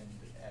 -10, and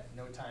at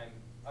no time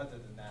other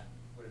than that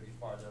would it be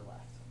farther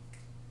left.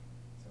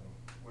 So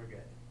we're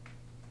good.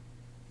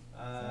 So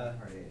that's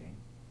part A.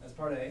 That's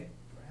part A.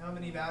 For how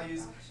many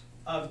values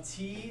of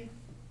t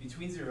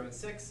between 0 and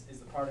 6 is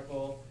the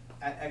particle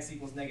at x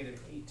equals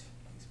 -8?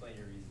 Explain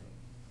your reasoning.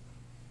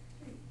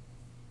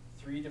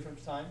 3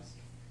 different times?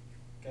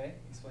 Okay,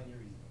 explain your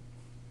reasoning.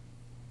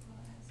 Well,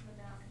 it has to go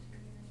down to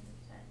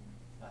 -10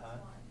 plus Uh-huh.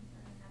 1,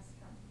 and it has to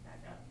come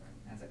back up from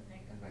That's it,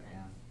 -10 goes back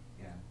down,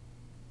 yeah.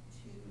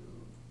 to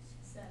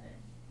 7.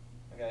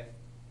 Okay,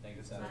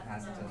 -7. So it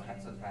has to, so it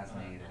has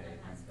 -8. And then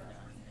it has to go down to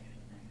 -9.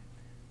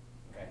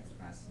 Okay. So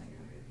it has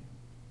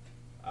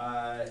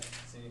 -8.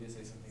 So you need to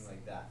say something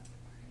like that.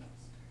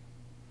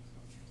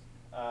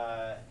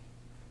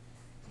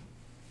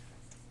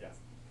 Yeah.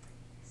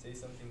 Say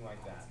something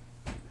like that.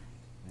 Yeah,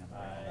 but I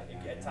got that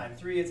down, At yeah. time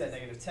 3, it's at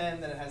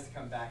 -10, then it has to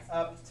come back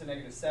up to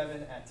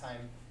 -7 at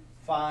time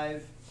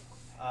 5.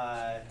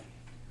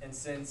 And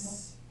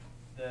since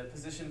the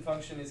position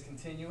function is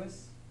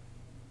continuous,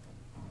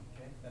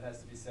 okay, that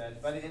has to be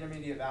said by the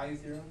intermediate value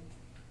theorem,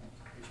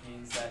 which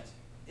means that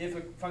if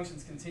a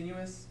function's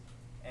continuous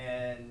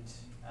and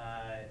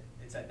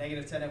it's at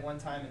 -10 at one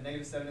time and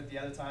 -7 at the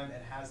other time,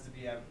 it has to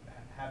be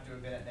have to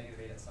have been at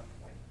 -8 at some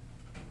point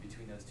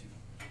between those two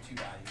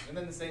values. And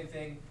then the same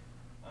thing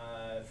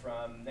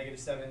from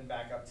 -7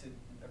 back up to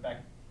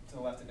back to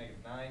the left at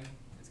 -9.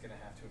 It's going to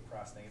have to have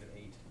crossed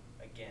 -8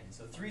 again.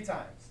 So 3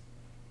 times.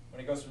 When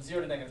it goes from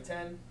 0 to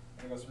 -10,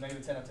 when it goes from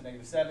 -10 up to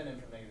 -7,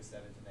 and from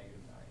 -7 to -9.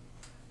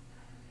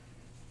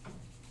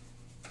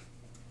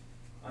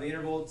 On the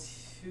interval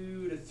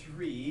 2 to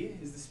 3,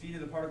 is the speed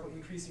of the particle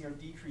increasing or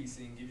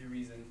decreasing? Give your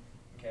reason.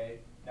 Okay.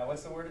 Now,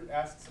 what's the word it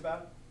asks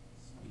about?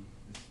 Speed.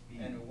 The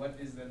speed. And what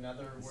is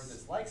another word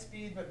that's like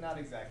speed, but not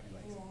exactly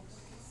like speed?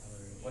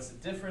 What's the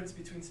difference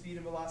between speed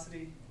and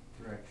velocity?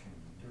 Direction.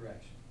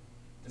 Direction.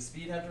 Does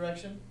speed have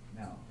direction?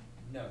 No.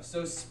 No.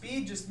 So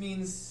speed just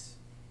means,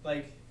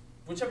 like,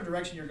 whichever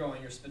direction you're going,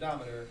 your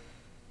speedometer,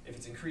 if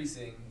it's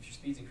increasing, if your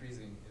speed's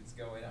increasing, it's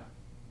going up.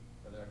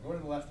 Whether I'm going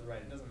to the left or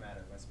right, it doesn't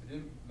matter. My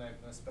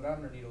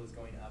speedometer needle is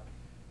going up,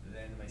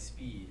 then my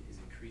speed is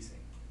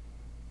increasing.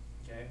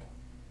 Okay?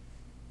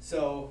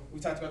 So we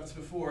talked about this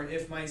before.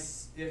 If I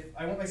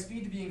want my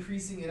speed to be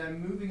increasing and I'm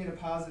moving in a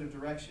positive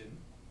direction,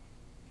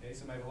 okay,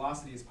 so my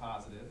velocity is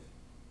positive,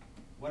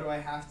 what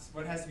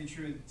has to be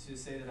true to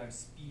say that I'm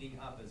speeding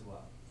up as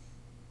well?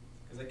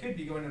 Because I could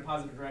be going in a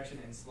positive direction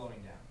and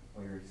slowing down.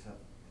 Well, your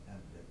acceleration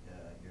has to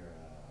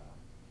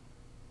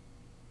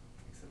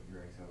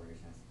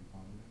be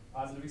positive.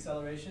 Positive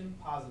acceleration,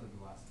 positive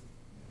velocity.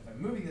 If I'm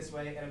moving this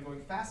way and I'm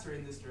going faster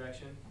in this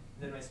direction,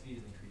 then my speed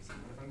is increasing.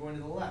 But if I'm going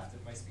to the left,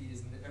 if my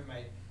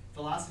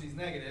velocity is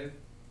negative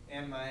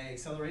and my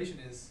acceleration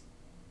is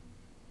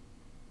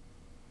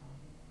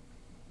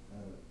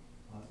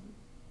Positive?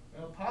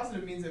 well,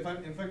 positive means if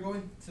I'm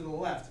going to the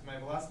left, my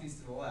velocity is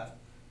to the left,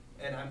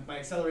 and my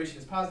acceleration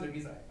is positive,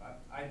 means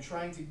I'm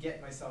trying to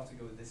get myself to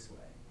go this way.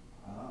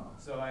 Oh.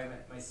 So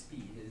my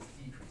speed is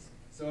decreasing.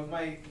 So if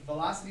my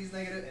velocity is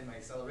negative and my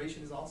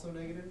acceleration is also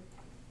negative,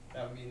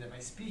 that would mean that my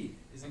speed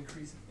is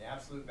increasing. The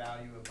absolute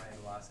value of my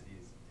velocity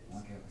is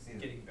Okay, I see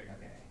that. getting bigger.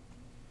 Okay.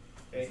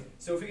 Okay,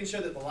 so if we can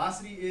show that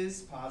velocity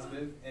is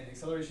positive and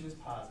acceleration is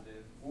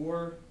positive,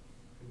 or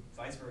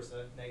vice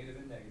versa, negative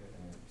and negative,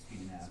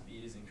 Speeding up.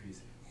 speed is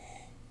increasing.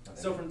 Okay.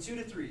 So from 2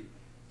 to 3,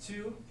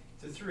 2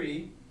 to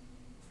 3,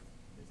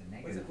 It's a what does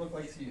negative. it look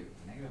like to you?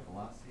 It's a negative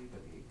velocity,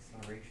 but the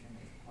acceleration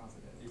is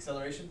positive. The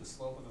acceleration, the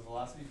slope of the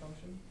velocity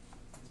function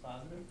is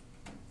positive,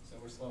 so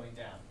we're slowing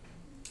down.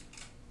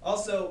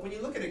 Also, when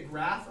you look at a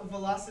graph of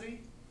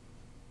velocity,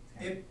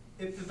 if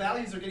the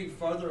values are getting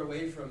farther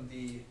away from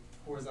the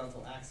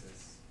horizontal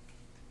axis,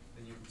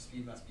 then your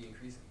speed must be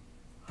increasing.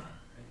 Right?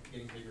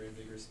 Getting bigger and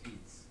bigger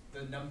speeds.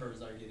 The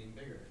numbers are getting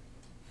bigger.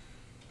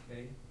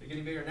 Okay? They're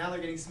getting bigger. Now they're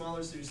getting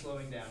smaller, so you're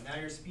slowing down. Now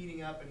you're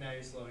speeding up, and now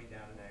you're slowing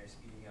down, and now you're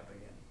speeding up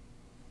again.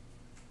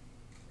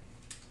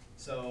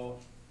 So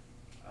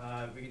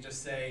we could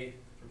just say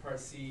for part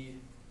C,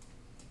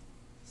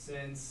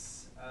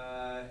 since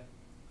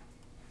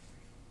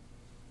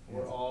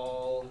for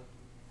all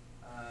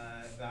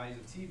values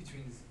of t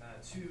between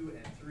 2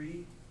 and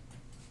 3,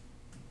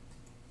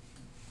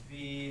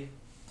 v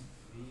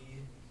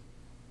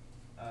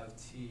of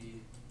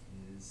t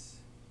is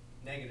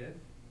negative,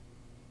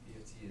 v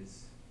of t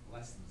is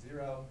less than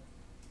 0,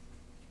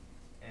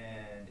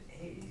 and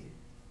a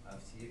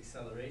of t,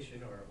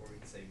 acceleration, or we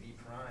could say v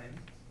prime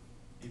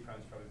is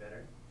probably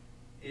better,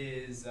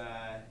 is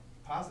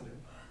positive.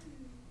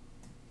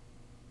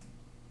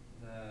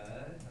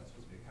 That's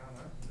supposed to be a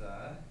comma,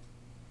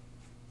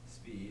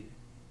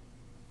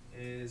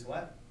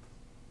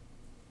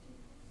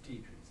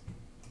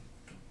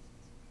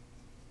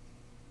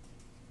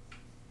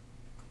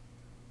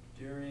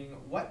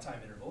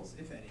 prime intervals,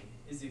 if any,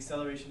 is the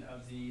acceleration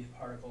of the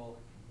particle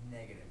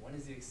negative? When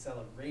is the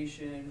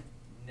acceleration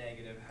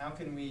negative? How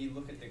can we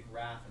look at the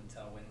graph and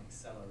tell when the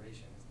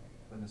acceleration is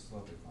negative? When the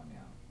slope is going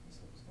down. The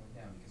slope is going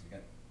down because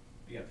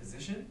we got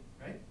position,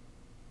 right?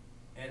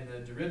 And the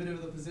derivative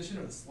of the position,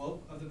 or the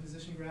slope of the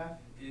position graph,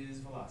 is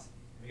velocity.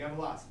 We got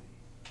velocity.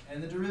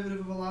 And the derivative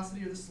of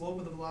velocity, or the slope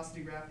of the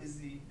velocity graph, is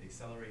the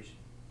acceleration.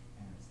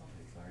 And it's not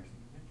the acceleration,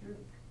 it's the jerk.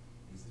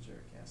 Is the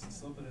jerk, yes. The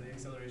slope of the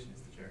acceleration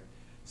is the jerk.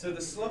 So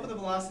the slope of the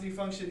velocity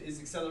function is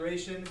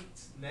acceleration.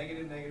 It's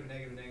negative, negative,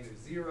 negative, negative,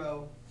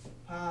 0.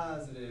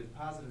 Positive,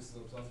 positive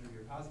slopes all through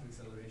here. Positive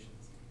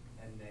accelerations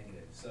and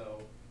negative.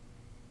 So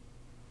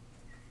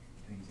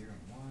Between 0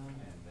 and 1,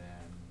 and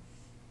then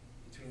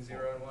between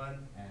 0 and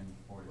 1. and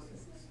 4 to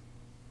 6.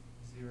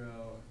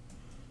 0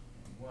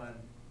 and 1 and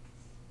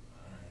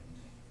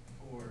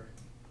 4 to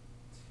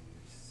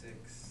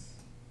 6.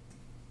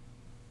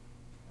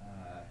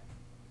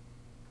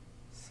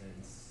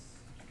 Since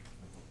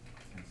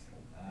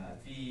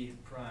v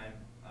prime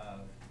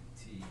of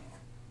t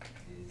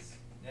is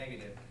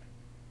negative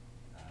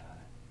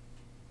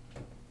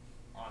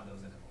on those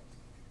intervals.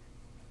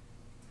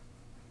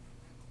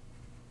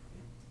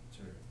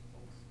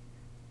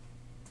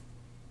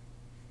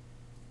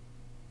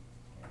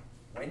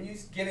 When you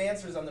give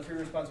answers on the free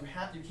response,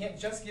 you can't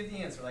just give the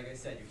answer, like I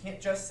said. You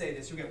can't just say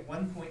this. You'll get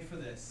 1 point for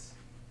this,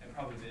 and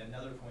probably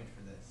another point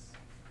for this.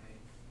 Okay?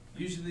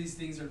 Usually these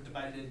things are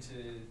divided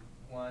into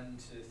 1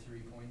 to 3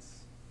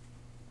 points.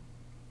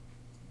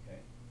 Okay.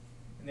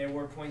 And they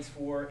award points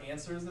for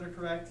answers that are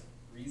correct,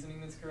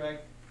 reasoning that's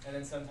correct, and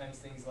then sometimes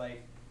things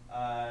like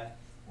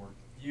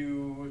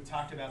you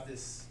talked about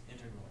this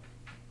integral.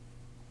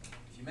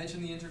 If you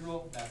mention the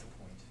integral, that's a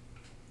point.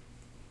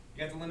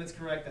 You got the limits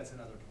correct, that's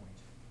another point.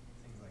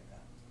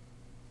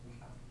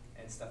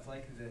 And stuff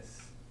like this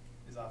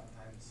is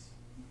oftentimes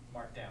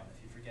marked down.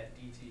 If you forget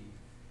dt,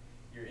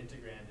 your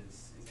integrand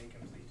is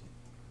incomplete.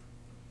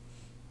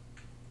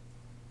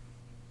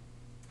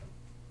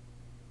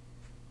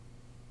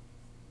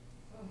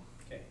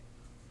 Okay.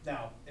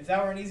 Now, if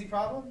that were an easy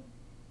problem,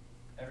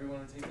 everyone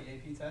would take the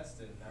AP test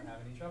and not have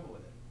any trouble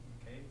with it.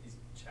 Okay?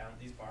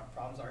 These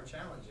problems are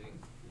challenging.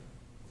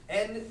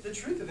 And the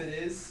truth of it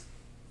is,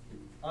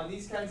 on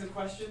these kinds of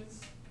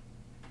questions,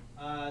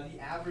 the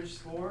average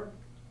score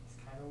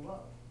kind of low,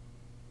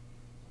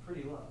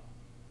 pretty low.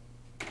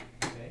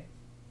 Okay,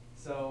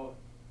 so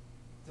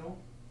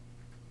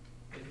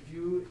if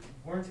you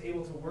weren't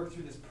able to work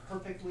through this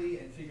perfectly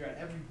and figure out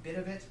every bit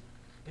of it,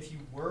 if you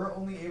were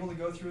only able to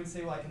go through and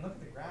say, well, I can look at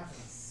the graph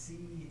and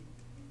see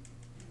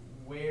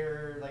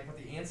where, like, what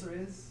the answer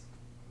is.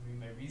 I mean,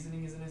 my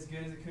reasoning isn't as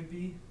good as it could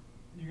be.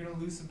 You're gonna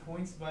lose some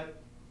points,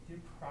 but you're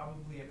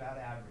probably about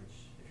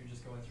average if you're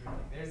just going through it.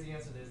 Like, there's the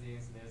answer, there's the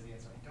answer, there's the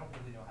answer. I don't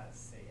really know how to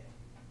say it.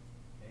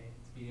 Okay,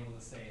 it's being able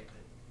to say it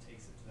that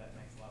takes it to that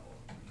next level.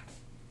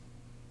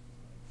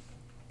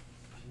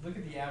 If you look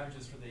at the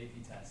averages for the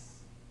AP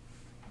tests,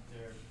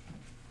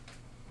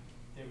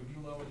 they would be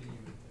lower than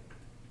you would think.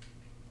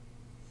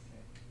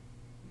 Okay,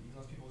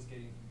 most people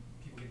getting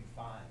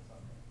 5s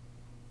on there.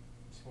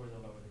 The scores are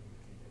lower than you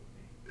would think they would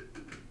be.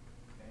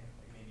 Okay,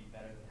 like maybe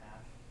better than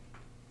half,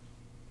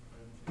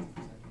 better than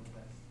 50% of the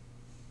test.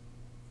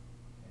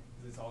 Okay,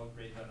 because it's all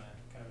graded on a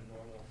kind of a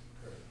normal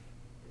curve.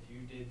 If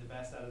you did the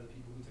best out of the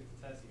people who took the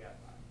test, you got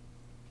 5.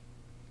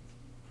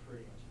 It's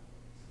pretty much how it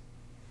works.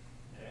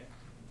 Okay?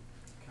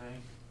 Can I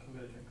go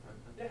get a drink right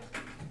now? Yeah.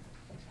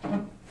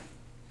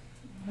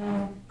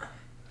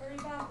 Hurry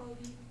back,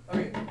 Obi.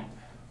 Okay.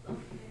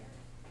 Over there.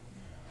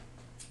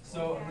 So,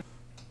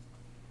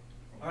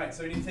 all right.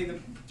 So you need to take the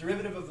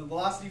derivative of the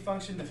velocity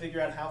function to figure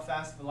out how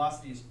fast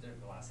velocity is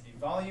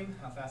volume,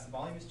 how fast the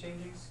volume is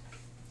changing.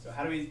 So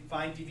how do we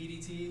find dv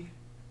dt?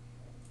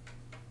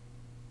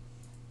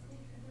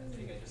 I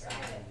think I just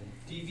said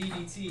dv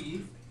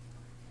dt,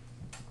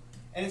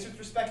 and it's with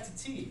respect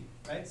to t,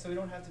 right? So we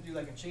don't have to do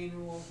like a chain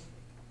rule.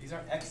 These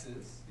aren't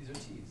x's; these are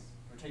t's.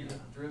 We're taking the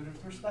derivative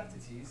with respect to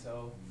t,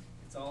 so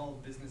it's all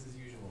business as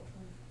usual.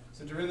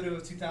 So derivative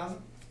of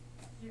 2,000.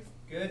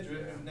 Good.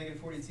 Derivative of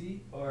negative 40t.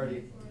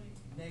 40.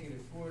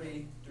 Negative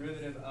 40.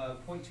 Derivative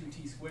of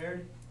 0.2t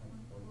squared.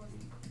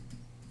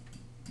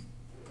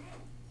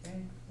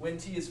 Okay. When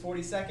t is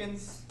 40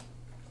 seconds,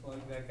 plug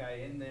that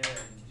guy in there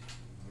and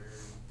we're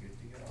good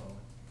to go.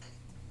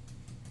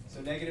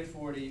 So negative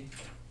 40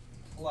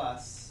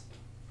 plus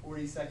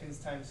 40 seconds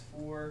times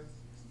 4.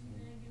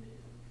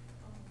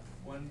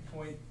 1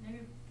 point.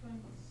 Negative 20.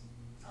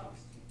 Oh.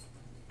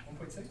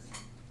 1.6?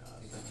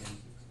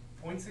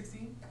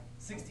 0.16?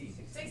 16.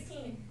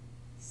 16.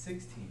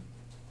 16.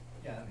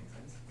 Yeah, that makes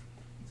sense.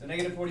 So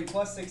negative 40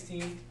 plus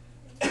 16.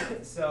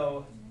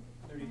 So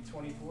 30,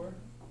 24.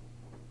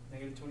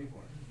 Negative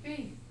 24. B.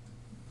 E.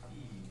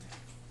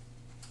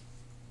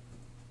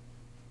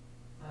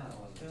 That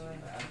wasn't too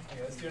bad.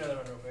 Okay, let's do another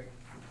one real quick.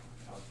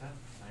 Okay,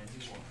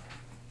 91.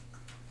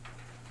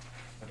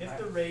 If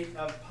the rate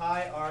of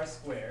pi r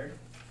squared.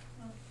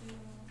 Am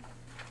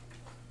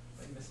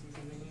I missing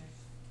something here?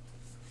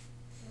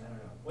 I don't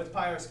know. What's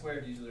pi r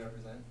squared usually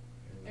represent?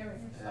 Area.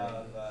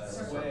 of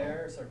Circle.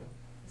 square, circle.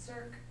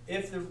 Circ.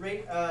 If the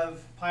rate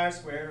of pi r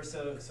squared,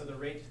 so the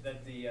rate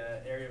that the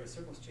area of a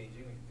circle is changing,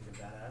 we can think of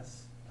that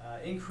as,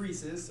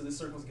 increases, so this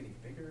circle is getting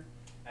bigger,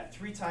 at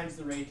 3 times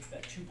the rate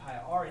that 2 pi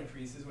r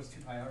increases. What's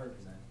 2 pi r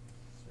represent?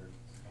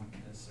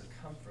 The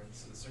circumference.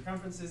 So the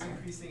circumference is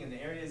increasing and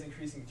the area is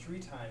increasing 3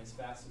 times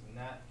faster than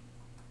that.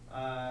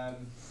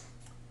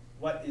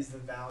 What is the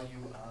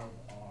value of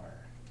r?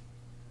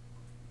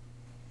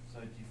 So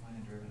do you find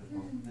a derivative of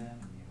both of them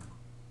and you,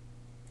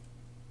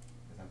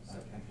 because I'll tell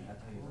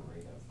you the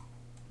rate of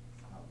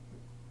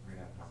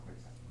how quick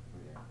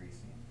they're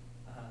increasing.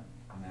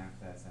 And then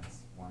after that,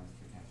 since one is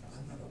 3 times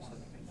faster than the other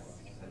one,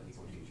 that's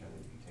equal to each other,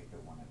 you take the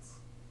one that's,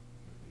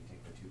 you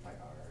take the 2 pi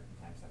r and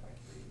times that by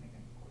 3 and make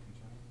them equal to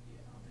each other.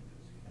 Yeah, I don't think it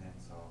was. And then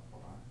solve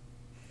for r.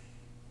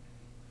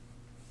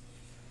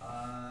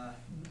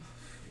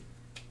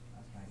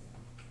 That's my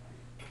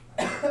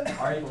idea.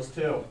 R equals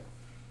 2. Well,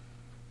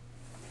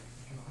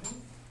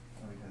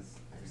 because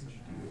there's such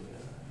a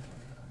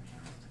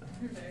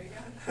There you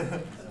go.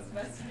 That's the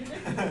best you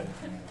can do.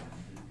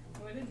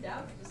 When in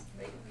doubt, just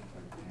make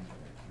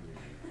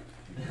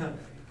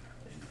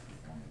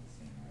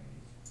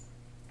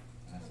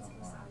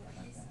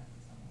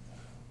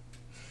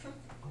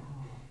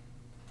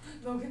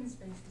Logan's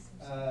face is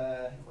so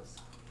sad. Let's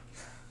see.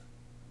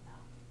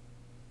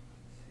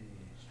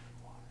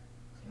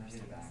 And I did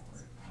it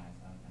backwards, and I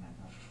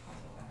thought it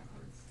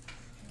backwards,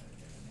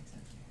 it doesn't make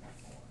sense to me.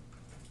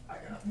 I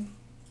got it.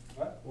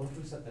 What? What if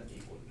we set them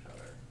equal to each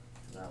other?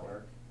 Does that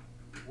work?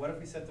 What if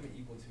we set them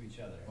equal to each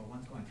other? Well,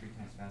 one's going 3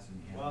 times faster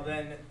than the other. Well,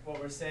 then what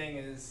we're saying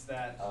is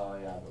that Oh,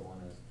 yeah, but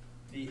one is.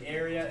 the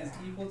area is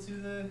equal to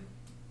the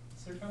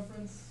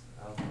circumference.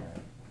 Okay.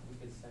 We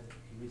could set it,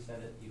 could we set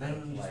it equal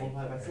Then to we just like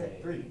multiply by the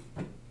area? 3.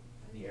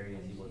 The area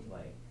is equal to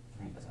like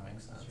 3 Does that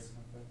make sense?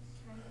 circumference.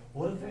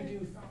 What if we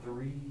do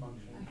 3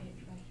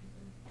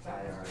 Pi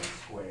r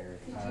squared.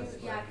 Could you,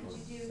 yeah, could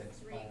you do 6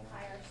 3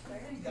 pi r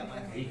squared? Got my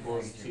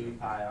equals 2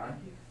 pi r?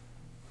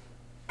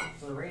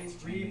 So the rate is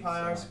 3 pi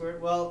r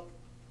squared. Well,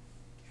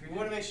 we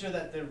want to make sure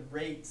that the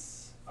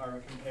rates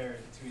are compared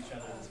to each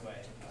other this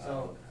way.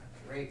 So,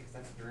 rate, because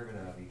that's the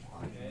derivative of each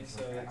function. Okay,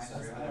 so if I it's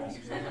find the just derivative of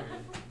each that.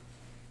 function,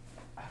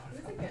 It was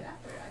a good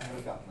effort, I I think.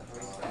 would got the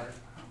first start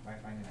by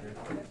finding the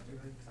derivative.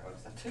 Because I would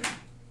accept it.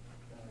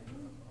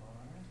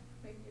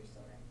 Maybe you're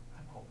still right.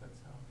 I'm hoping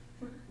so.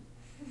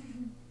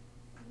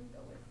 We'll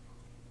go with.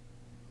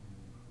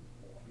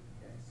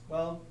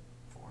 Well,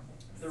 4.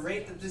 the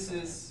rate that this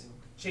is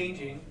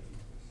changing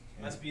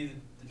must be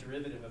the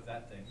derivative of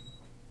that thing.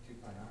 2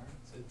 pi r.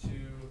 So 2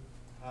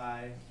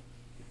 pi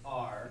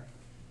r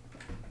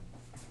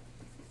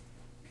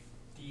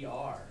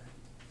dr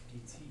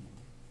dt.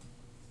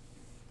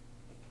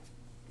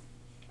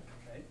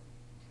 Okay?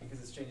 Because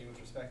it's changing with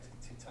respect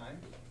to time.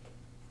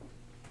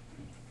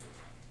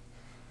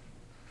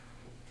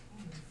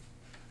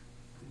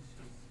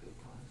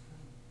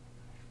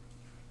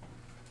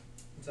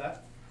 What's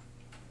that?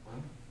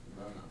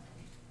 No,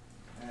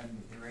 no.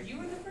 And the rate, You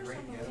were the first rate,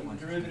 one the to other leave.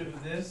 one's Derivative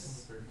of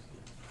this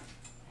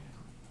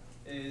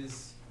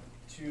is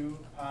 2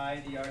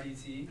 pi dr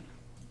dt.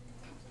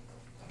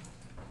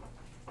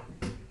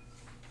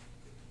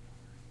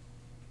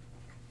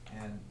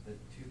 And the 2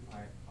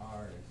 pi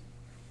r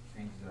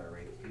changes our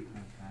rate 3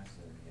 times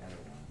faster than the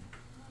other one.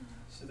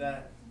 So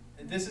that,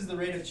 this is the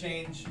rate of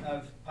change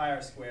of pi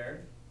r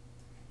squared.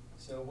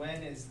 So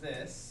when is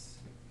this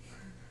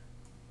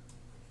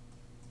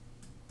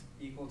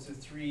equal to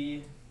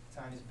 3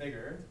 times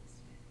bigger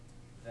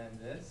than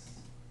this?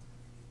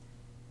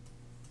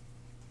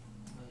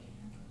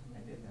 I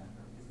did that,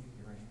 but I didn't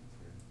get the right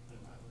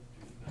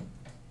answer.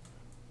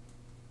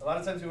 A lot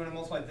of times we want to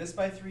multiply this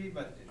by 3,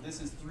 but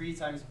this is 3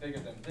 times bigger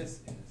than this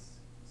is.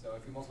 So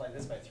if we multiply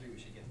this by 3, we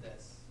should get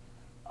this.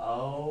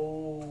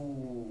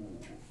 Oh,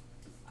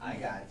 I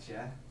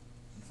gotcha.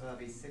 So that'll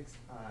be 6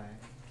 pi.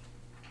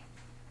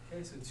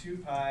 Okay, so 2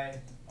 pi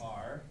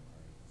r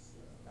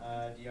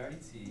dr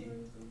dt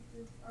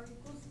R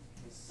equals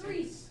is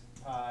 3. 6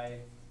 pi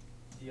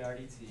dr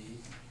dt.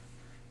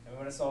 And we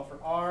want to solve for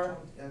r.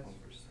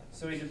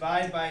 So we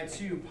divide by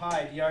 2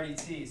 pi dr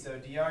dt. So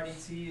dr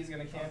dt is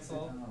going to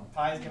cancel,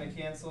 pi is going to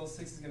cancel,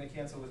 6 is going to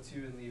cancel with 2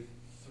 and leave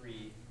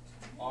 3.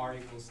 R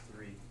equals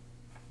 3.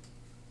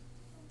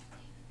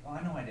 Oh,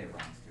 I know I did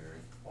wrong,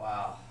 Stuart.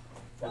 Wow.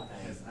 Good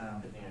Because,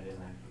 thing. Good thing I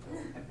didn't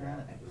actually.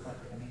 Apparently,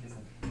 I made this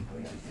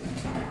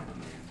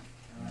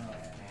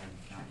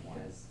not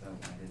once, so I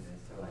did this,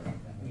 so I.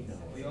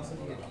 We also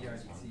need a dr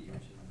dt,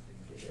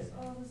 which is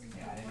Oh, this is.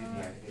 Yeah, I didn't do R.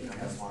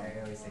 the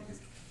I always take this,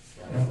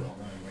 so I don't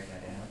really write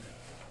that down.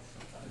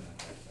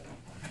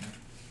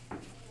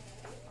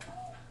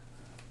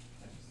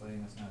 That's just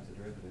letting us know it's a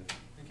derivative.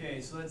 Okay,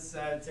 so let's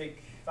take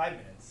 5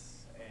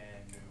 minutes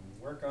and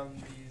work on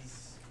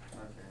these,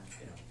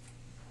 you know,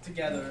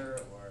 together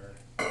or.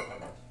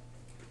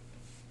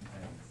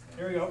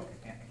 Here we go.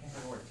 I can't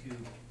remember what 2,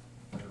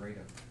 the rate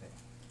of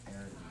the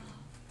air.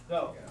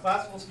 So,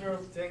 classical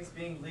spherical tanks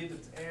being believed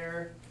it's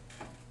air.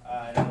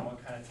 I don't know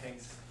what kind of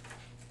tanks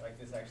like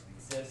this actually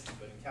exist,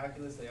 but in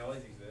calculus they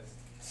always exist.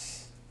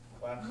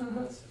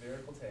 collapsible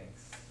spherical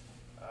tanks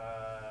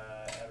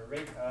at a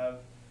rate of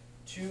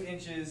 2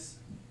 inches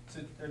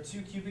or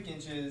 2 cubic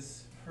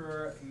inches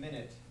per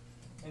minute.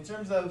 In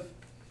terms of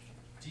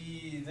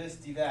d this,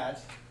 d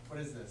that, what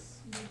is this?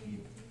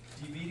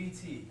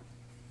 dVdt.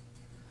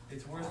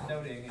 It's worth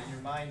noting, in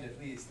your mind at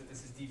least, that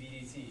this is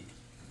dVdt.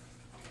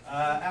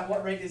 At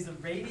what rate is the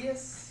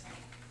radius?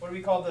 What do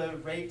we call the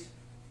rate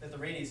that the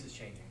radius is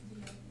changing?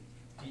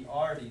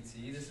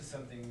 drdt. This is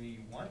something we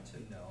want to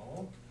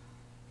know.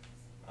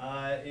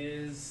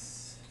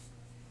 Is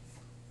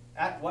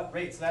at what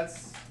rate? So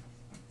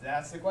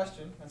that's the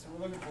question. That's what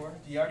we're looking for.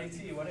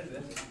 drdt. What is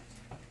it?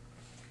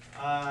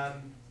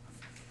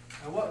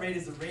 At what rate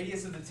is the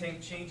radius of the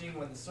tank changing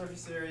when the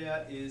surface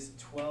area is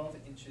 12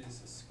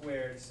 inches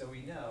squared? So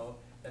we know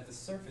that the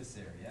surface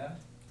area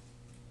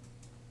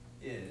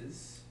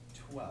is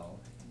 12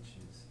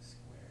 inches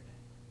squared.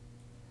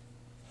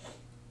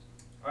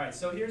 All right,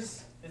 so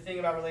here's the thing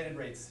about related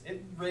rates.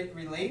 It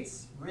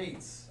relates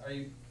rates. Are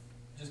you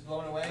just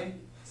blown away?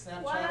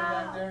 Snapchat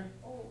back there?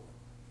 Oh.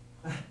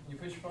 Can you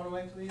put your phone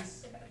away,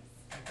 please?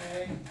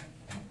 Okay.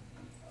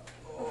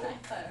 I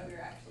thought we were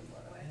actually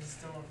blown away. I just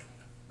don't.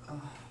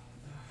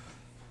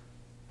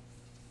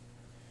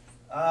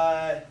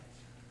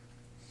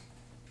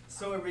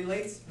 So it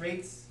relates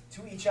rates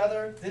to each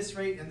other, this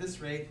rate and this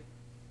rate.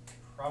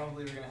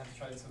 Probably we're going to have to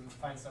try to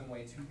find some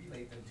way to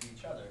relate them to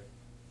each other.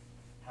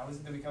 How is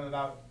it that we come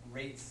about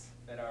rates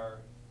that are,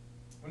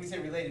 when we say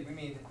related, we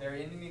mean they're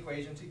in an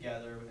equation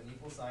together with an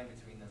equal sign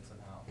between them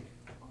somehow.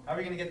 How are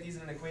we going to get these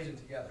in an equation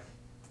together?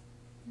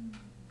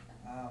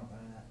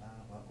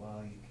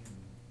 Well, you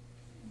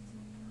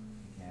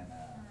can,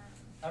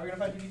 How are we going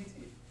to find dVdt?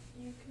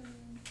 You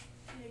can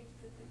take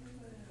the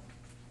derivative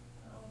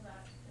of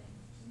that thing,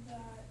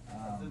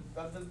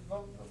 Of the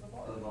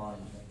volume.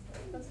 volume.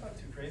 That's not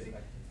too crazy.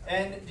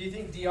 And do you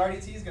think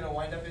drdt is going to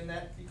wind up in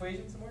that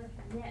equation somewhere?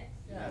 Yes.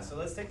 Yeah, so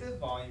let's take this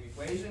volume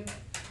equation.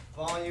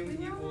 Volume We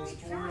were on the equals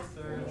right 4 track,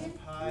 thirds Megan.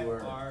 pi We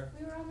were. r.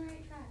 We were on the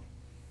right track.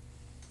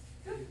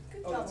 Good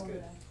Oh, job that's over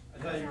good. there. I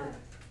thought you were,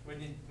 when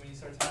you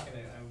start talking,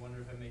 I wonder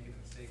if I'm making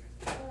a mistake.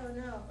 Oh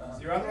no.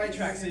 So you're on the right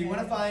track. So you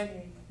want to find,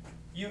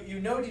 you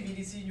know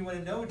dVdt, and you want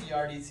to know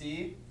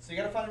drdt, so you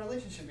got to find a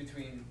relationship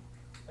between,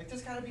 like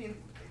there's got to be,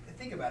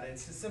 think about it,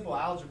 it's a simple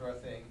algebra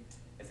thing.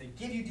 If they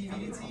give you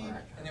dVdt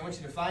and they want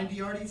you to find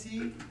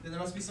drdt, then there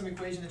must be some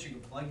equation that you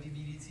can plug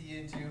dVdt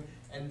into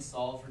and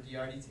solve for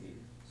drdt.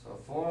 So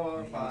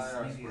 4 pi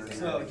r squared.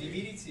 So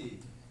dVdt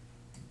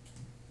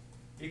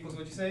equals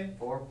what'd you say?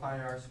 4 pi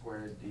r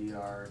squared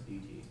dr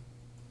dt.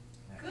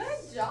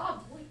 Good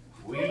job.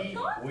 We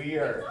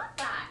got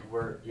that.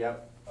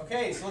 Yep.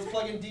 Okay, so let's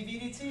plug in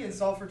dVdt and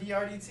solve for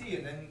drdt,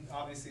 and then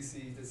obviously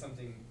see that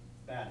something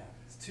bad happens.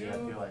 Yeah, I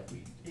 2 feel like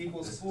we.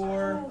 equals this is 4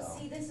 hard, Oh, though.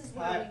 see, this is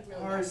pi where we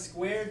really r got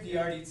squared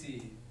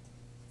drdt.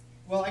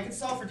 Well, I could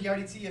solve for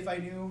drdt if I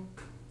knew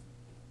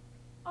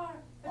R.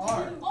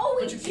 r. Oh,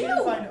 we but you do!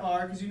 can't find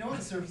r because you know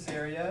the surface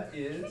area We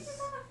is did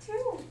that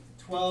too.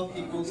 12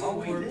 equals Oh,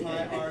 we 4 did.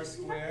 pi r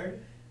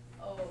squared.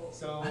 Oh.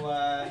 So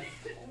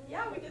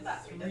Yeah, we did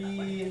that. We did that.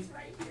 3 It's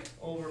right here.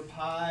 over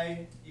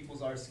pi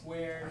equals r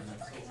squared.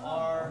 So I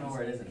r don't know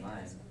where it is in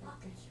mine.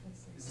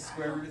 is the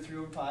square root of 3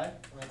 over pi,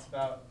 and that's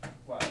about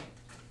what?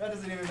 That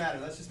doesn't even matter.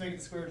 Let's just make it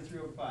the square root of 3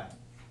 over pi.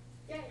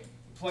 Yay.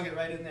 Plug it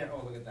right in there.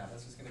 Oh, look at that.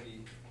 That's just going to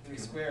be, when we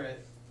square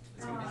it,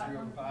 it's going to be 3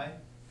 over pi.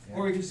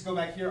 Or we can just go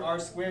back here, r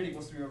squared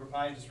equals 3 over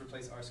pi, and just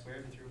replace r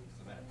squared with 3 over,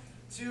 doesn't matter.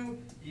 2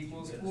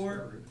 equals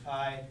 4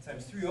 pi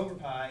times 3 over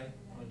pi.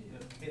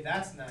 Okay,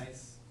 that's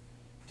nice.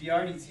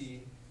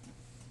 drdt.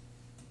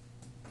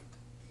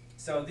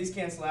 So these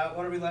cancel out.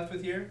 What are we left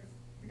with here?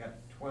 we got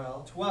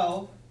 12.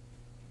 12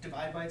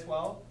 divided by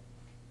 12.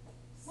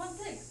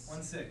 1/6.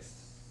 1/6.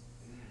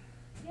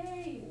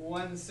 Yay.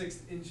 1/6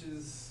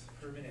 inches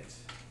per minute.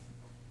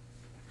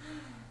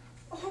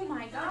 Oh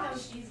my Look gosh. how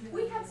she's gonna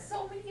We do had it.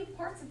 so many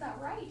parts of that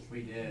right.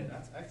 We did.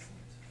 That's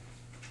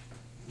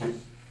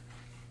excellent.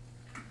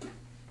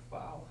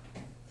 Wow.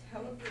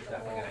 Definitely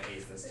gonna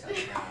ace this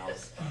test now.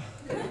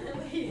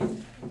 Please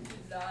do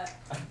not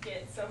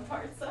get some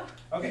parts of.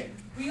 Okay.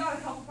 We got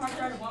a couple parts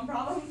right of one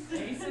problem.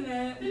 Facing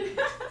it.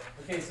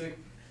 Okay, so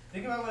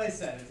think about what I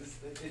said.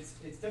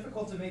 It's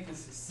difficult to make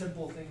this a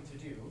simple thing to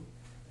do.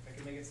 If I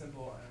could make it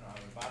simple, I don't know, I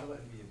would bottle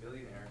it and be a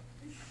billionaire,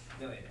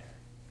 millionaire,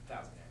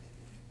 thousandaire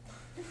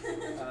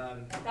maybe.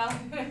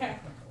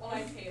 Well,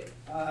 I paid.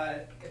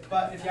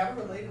 But if you have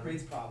a related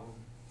rates problem,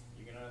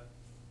 you're gonna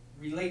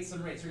relate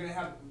some rates. You're gonna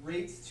have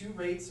rates, 2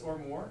 rates or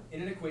more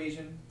in an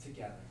equation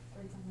together.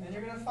 And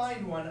you're gonna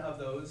find one of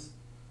those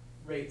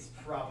rates,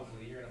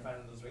 probably. You're gonna find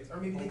one of those rates. Or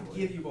maybe they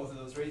give you both of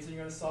those rates and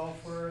you're gonna solve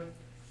for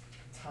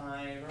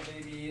time or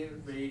maybe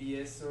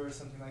radius or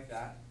something like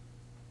that.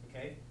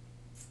 Okay?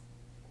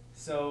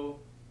 So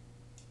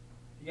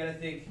you gotta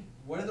think,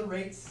 what are the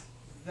rates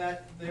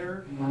that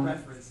they're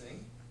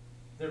referencing?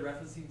 They're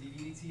referencing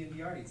dVdt and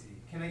drdt.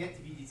 Can I get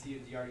dVdt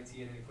and drdt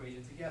in an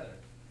equation together?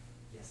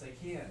 Yes, I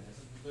can.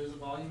 There's a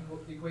volume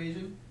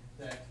equation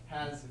that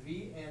has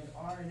v and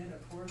r in it,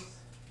 of course.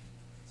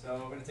 So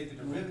I'm going to take the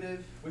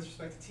derivative with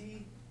respect to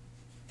t.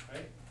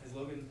 right? As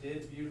Logan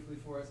did beautifully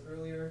for us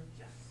earlier.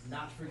 Yes.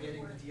 Not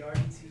forgetting the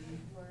DRDT,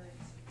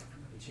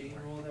 the chain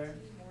rule there.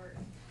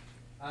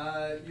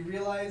 You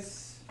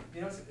realize,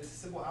 it's a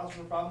simple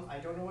algebra problem. I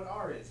don't know what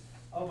R is.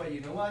 Oh, but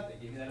you know what? They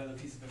gave you that other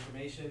piece of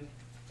information.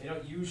 They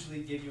don't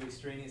usually give you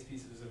extraneous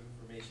pieces of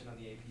information on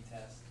the AP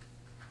test.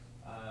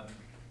 I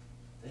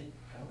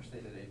wish they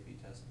did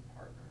AP tests in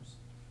partners.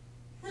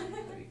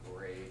 That'd be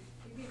great.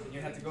 And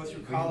you have to go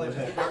through college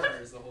with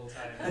partners the whole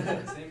time.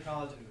 The same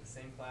college and the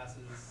same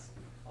classes.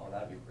 Oh,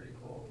 that'd be pretty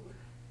cool.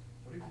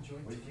 What if you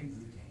join What if you teams?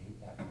 moved to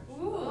hate that person?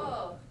 Ooh.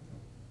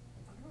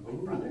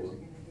 Ooh.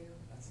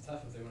 That's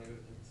tough if they want to go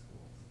to different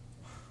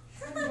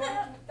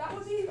schools. That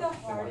would be the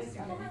hardest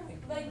Yeah.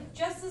 one. Like,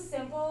 just as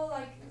simple,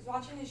 like,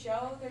 watching the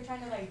show, they're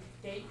trying to, like,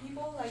 date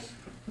people. Like,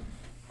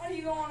 how do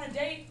you go on a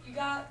date? You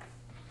got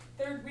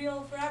third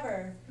wheel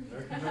forever.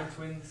 There can join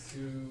twins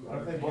who What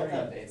are if they both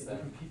have married dates to then?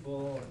 different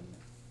people and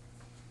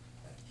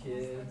have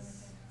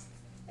kids.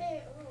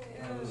 Hey,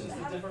 It's just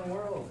a different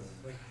world.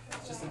 Like,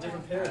 it's just a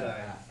different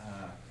paradigm.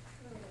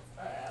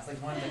 It's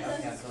like one of the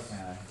outcasts of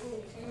man.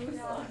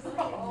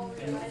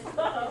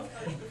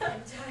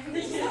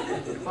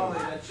 Holly,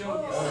 that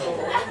joke is so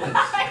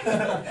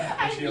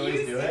Did she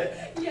always do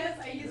it? Yes,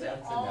 I used it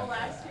That's all enough.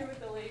 last year with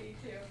the lady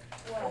too.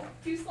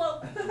 What? Too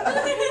slow.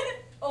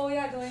 Oh,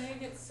 yeah, Delaney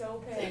gets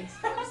so pissed.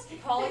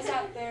 Holly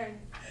sat there, and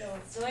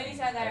Delaney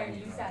sat there, and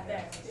you sat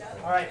there. Yeah.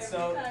 All right, Every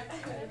so time.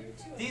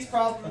 these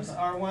problems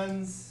are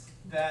ones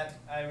that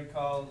I would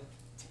call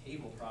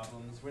table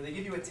problems, where they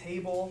give you a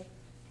table.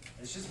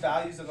 It's just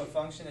values of a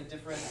function at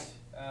different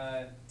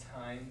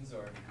times,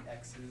 or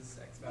x's,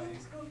 x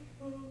values.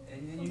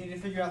 And then you need to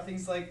figure out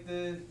things like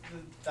the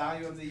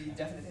value of the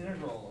definite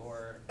integral,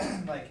 or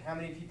like how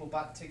many people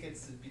bought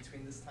tickets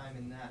between this time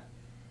and that.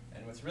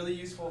 And what's really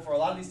useful for a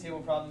lot of these table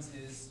problems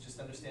is just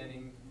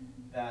understanding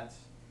that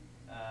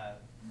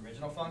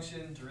original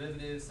function,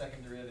 derivative,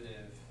 second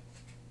derivative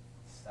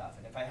stuff.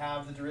 And if I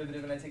have the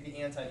derivative and I take the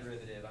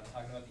antiderivative, I'm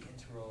talking about the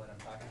integral, and I'm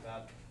talking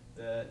about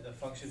the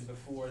function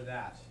before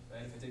that.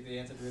 Right? If I take the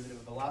antiderivative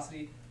of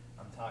velocity,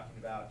 I'm talking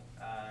about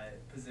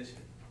position.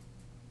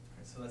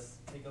 Right, so let's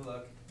take a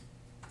look.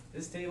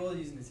 This table,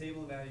 using the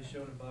table of values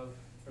shown above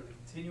for the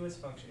continuous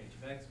function h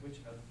of x, which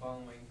of the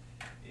following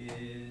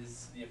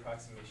is the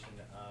approximation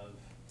of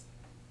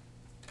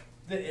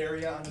the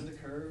area under the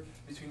curve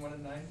between 1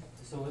 and 9?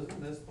 So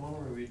isn't this one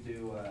where we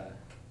do,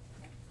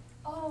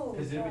 Oh,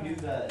 cause did we do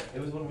it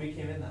was when we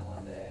came in that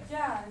one day.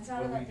 Yeah, it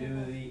sounded When like we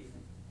do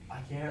I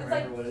can't it's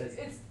remember like, what it is.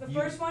 it's the You-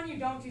 first one you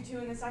don't do 2,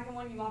 and the second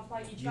one you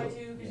multiply each by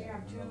 2, because you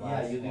have 2 Yeah, Yeah,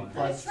 left. you do One.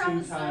 plus 2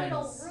 times.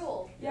 trapezoidal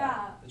rule.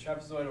 Yeah. The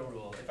trapezoidal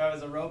rule. If I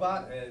was a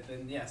robot,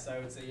 then yes, I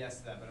would say yes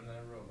to that, but I'm not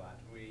a robot.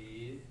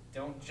 We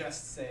don't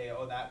just say,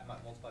 oh, that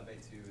multiplied by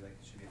 2, like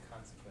it should be a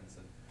consequence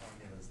of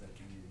formulas that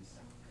we use.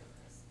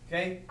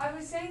 Okay? I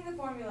was saying the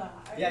formula.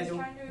 I Yeah, was you'll-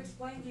 trying to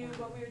explain to you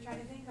what we were trying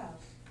to think of.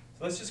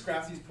 So let's just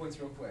graph these points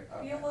real quick.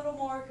 Be a little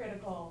more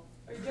critical.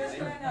 Or just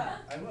kind of.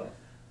 I will.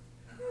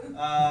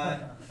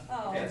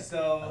 Oh. Okay,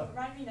 so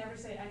Remind me never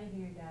say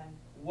anything again.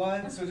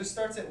 1, so it just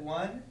starts at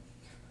 1.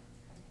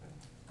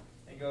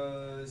 It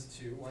goes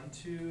to 1,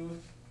 2,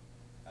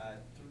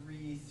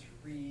 3,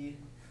 3.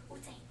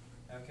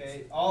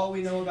 Okay, all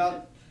we know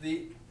about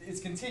it's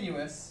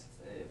continuous,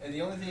 and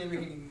the only thing we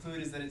can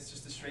conclude is that it's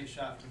just a straight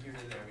shot from here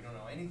to there. We don't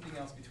know anything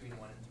else between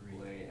 1 and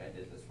 3. Wait, I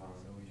did this wrong.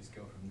 So we just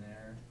go from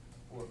there.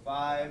 4,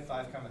 5,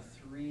 5 comma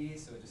 3,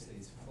 so it just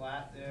stays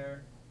flat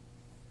there.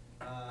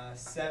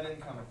 7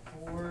 comma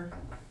 4,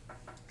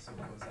 so it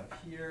goes up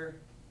here.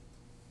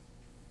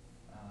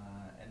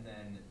 And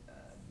then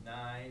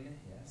 9,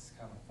 yes,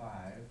 comma 5.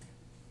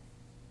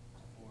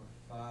 4,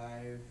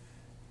 5,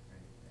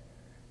 right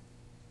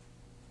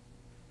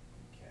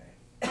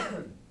there.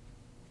 Okay.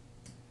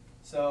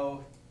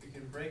 So we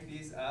can break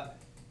these up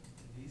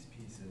into these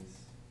pieces.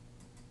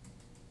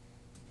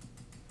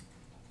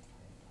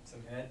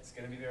 Something that's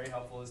going to be very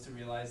helpful is to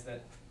realize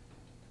that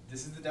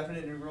this is the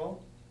definite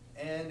integral,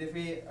 and if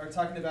we are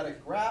talking about a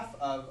graph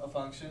of a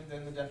function,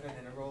 then the definite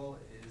integral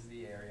is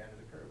the area under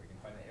the curve. We can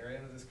find the area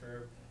under this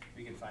curve,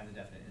 we can find the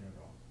definite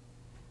integral.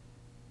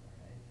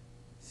 Alright.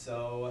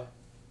 So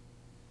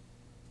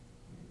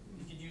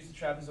you could use the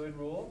trapezoid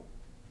rule.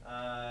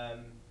 That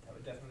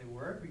would definitely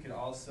work. We could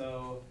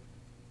also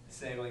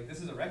say, like,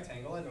 this is a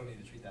rectangle, I don't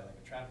need to treat that like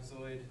a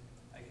trapezoid.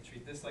 I can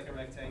treat this like a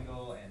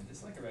rectangle and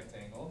this like a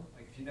rectangle.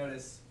 Like, if you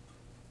notice,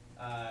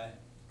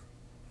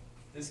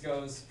 this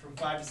goes from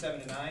 5 to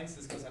 7 to 9, so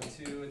this goes up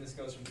 2, and this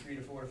goes from 3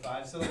 to 4 to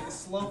 5. So like the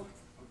slope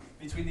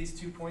between these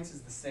 2 points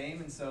is the same,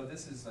 and so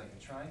this is like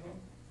a triangle.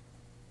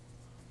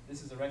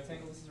 This is a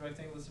rectangle, this is a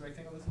rectangle, this is a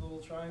rectangle, this is a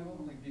little triangle.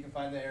 Like, if you can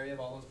find the area of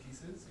all those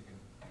pieces, you can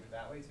do it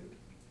that way too.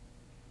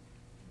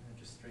 And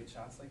just straight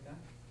shots like that.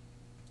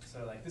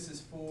 So like this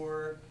is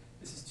 4,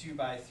 this is 2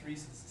 by 3,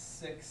 so this is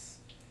 6.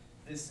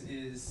 This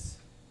is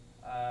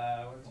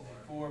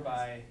 4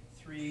 by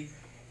 3,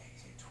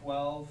 so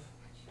 12.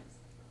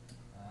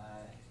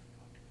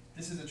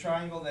 This is a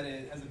triangle that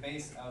has a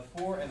base of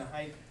 4 and a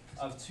height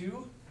of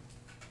 2.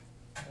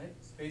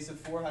 Right? Base of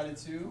 4, height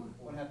of 2.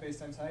 1/2 base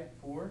times height,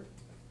 4.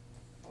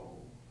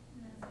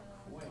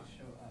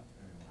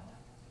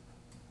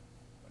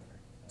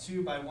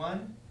 2 by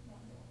 1,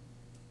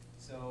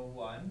 so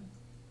 1.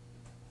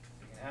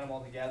 We can add them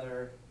all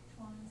together,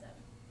 27.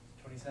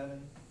 27. There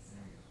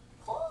we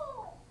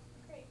Oh,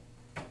 great.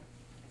 Hang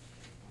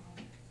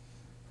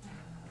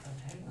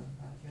on,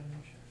 I gotta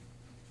make sure.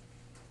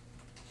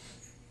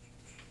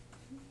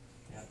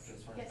 Yep,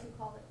 this one. Guess who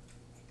called it?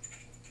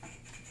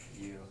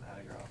 You, had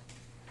a girl.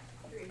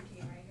 Dream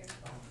team right here.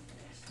 Oh.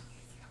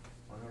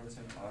 Wanna go to the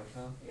same college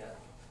now? Yeah.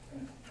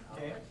 Okay. I'll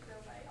let you go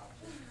by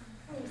option.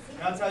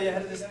 And I'll tell you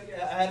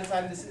ahead of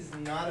time, this is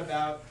not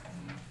about,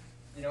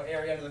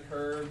 area under the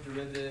curve,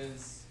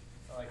 derivatives,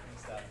 all that kind of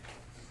stuff.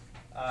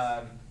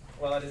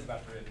 Well, it is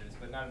about derivatives,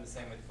 but not in the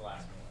same way that the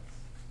last one was.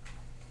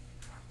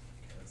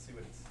 Okay, let's see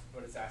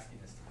what it's asking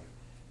us to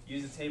do.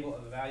 Use a table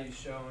of the values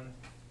shown.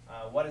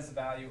 What is the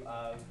value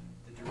of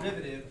the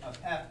derivative of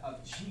f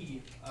of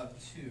g of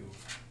 2?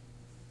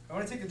 I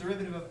want to take the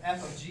derivative of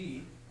f of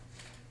g.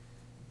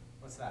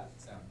 What's that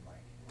sound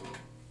like?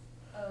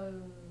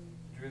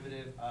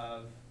 Derivative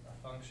of a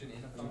function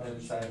in a function.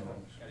 Inside a Got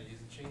function. to use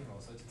the chain rule.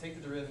 So to take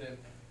the derivative,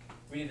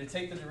 we need to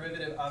take the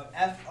derivative of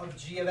f of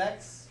g of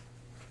x,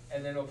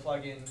 and then we'll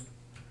plug in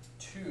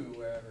 2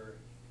 wherever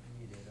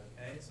needed.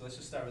 Okay, so let's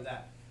just start with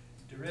that.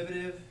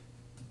 Derivative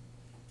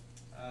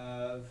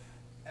of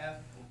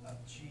f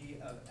of g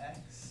of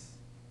x.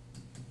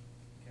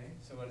 Okay,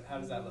 so how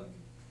does that look?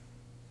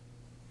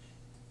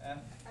 F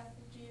F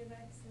of G of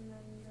X and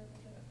then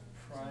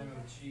the prime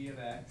of g of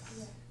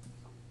x.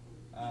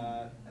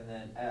 And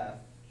then F,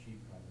 G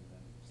prime of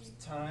that.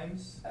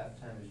 Times F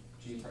times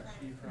G prime.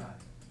 g prime.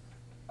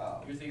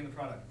 Oh. You're thinking the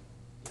product.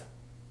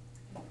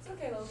 It's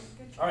okay, Logan.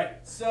 Good job. All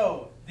right,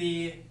 so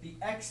the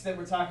x that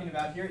we're talking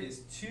about here is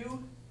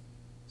 2.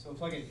 So we'll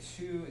plug in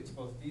 2 into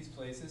both these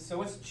places. So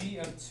what's g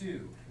of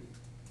 2?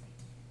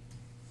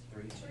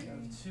 3. G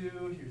of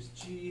 2, here's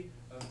g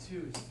of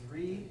 2 is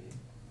 3.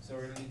 So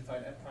we're going to need to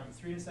find f prime of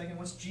 3 in a second.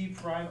 What's g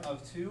prime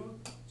of 2?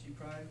 G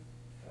prime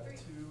of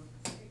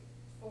 2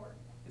 4.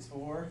 is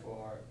 4.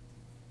 4.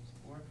 Is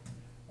 4.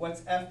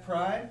 What's f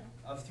prime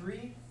of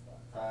 3?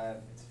 5.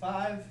 It's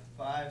 5.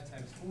 5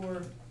 times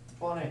 4.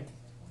 20.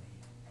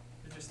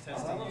 They're just Oh,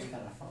 testing that was you.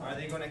 kinda fun. Are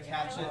they going to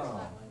catch it?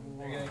 Oh.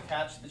 They're going to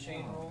catch the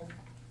chain rule?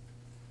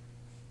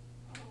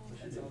 We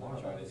should That's do all more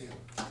they're trying of to those.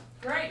 do.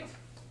 Great.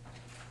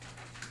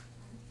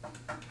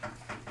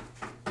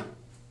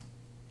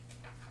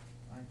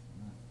 Fine,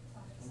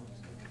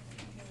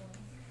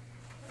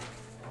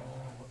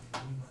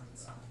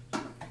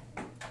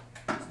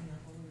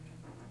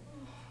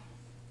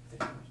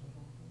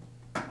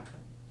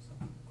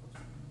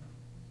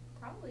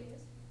 Probably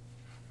is.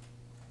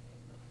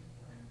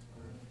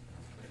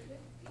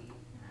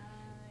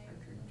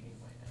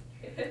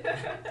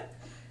 59.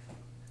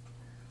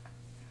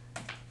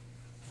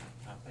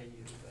 Not by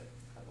you, but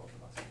by both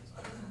of us.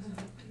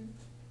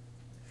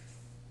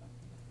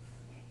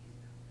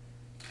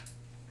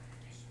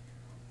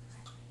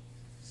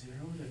 0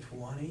 to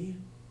 20?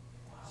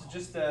 So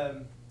just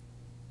a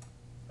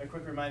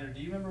quick reminder, do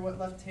you remember what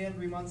left-hand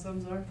Riemann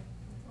sums are?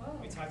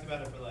 We talked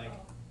about it for like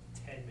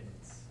 10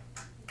 minutes.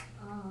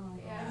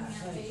 Yeah.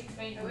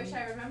 I wish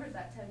I remembered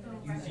that 10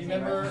 minutes. Do you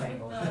remember?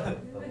 Rectangles,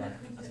 the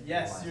left.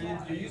 Yes,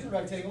 you're using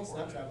rectangles,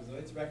 not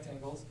trapezoids,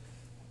 rectangles.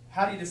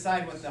 How do you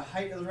decide what the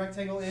height of the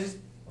rectangle is?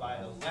 By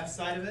the left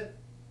side of it,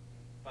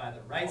 by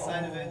the right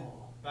side of it,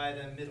 by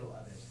the middle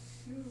of it.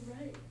 You're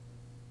right.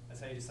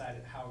 That's how you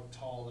decide how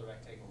tall the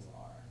rectangles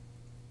are.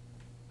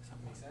 Does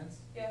that make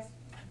sense? Yes.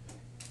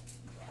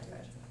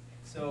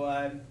 So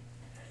I'll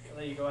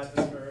let you go at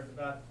this for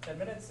about 10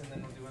 minutes, and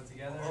then we'll do one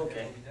together. Okay.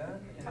 And we'll be done.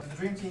 And the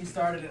dream team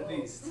started at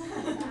least.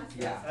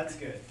 Yeah. That's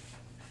good.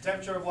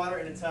 Temperature of water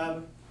in a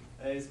tub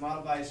is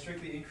modeled by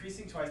strictly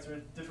increasing twice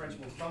the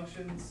differentiable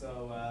function.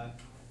 So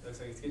it looks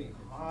like it's getting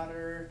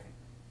hotter.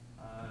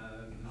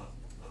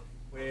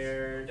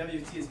 Where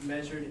WT is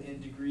measured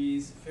in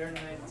degrees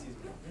Fahrenheit, it's used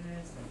in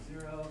minutes,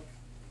 times 0.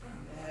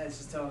 Yeah, it's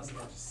just telling us a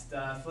bunch of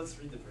stuff. Let's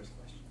read the first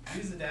question.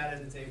 Use the data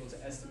in the table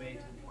to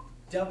estimate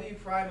W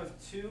prime of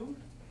 2,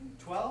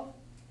 12?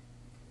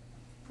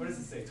 What does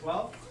it say,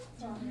 12?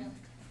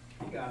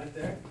 You got it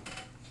there.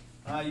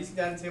 Use the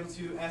data in the table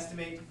to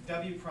estimate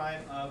W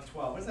prime of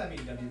 12. What does that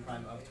mean, W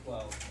prime of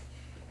 12?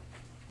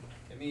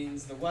 It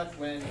means the what,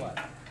 when, what?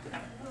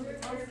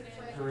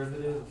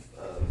 Derivative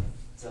of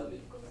W.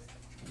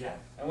 Yeah.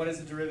 And what does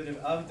the derivative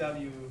of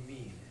W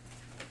mean?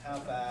 How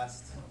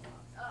fast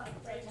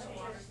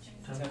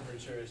the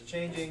temperature is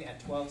changing at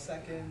 12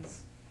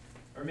 seconds,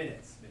 or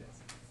minutes.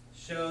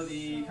 Show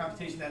the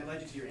computation that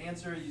led you to your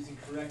answer using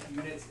correct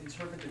units.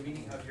 Interpret the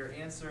meaning of your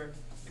answer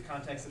in the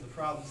context of the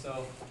problem.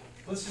 So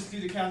let's just do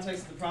the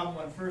context of the problem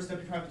one first.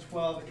 W prime of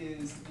 12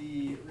 is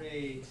the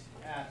rate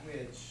at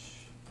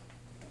which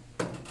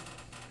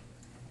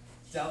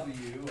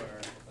W,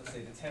 or let's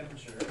say the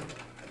temperature,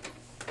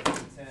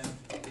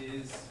 temp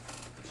is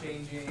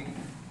changing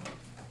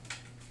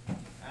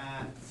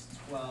at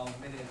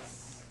 12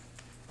 minutes.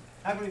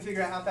 How can we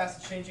figure out how fast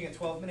it's changing at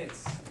 12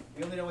 minutes?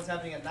 We only know what's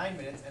happening at 9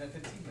 minutes and at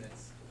 15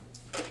 minutes.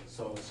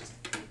 So it's just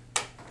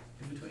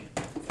in between.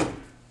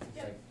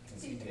 Yep. Like,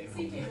 C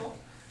table.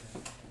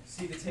 C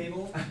see the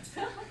table? That's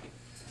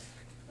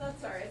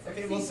alright, it's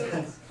Okay, well,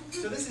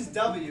 so this is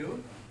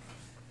W.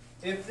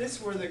 If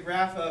this were the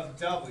graph of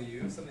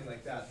W, something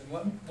like that, then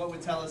what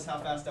would tell us how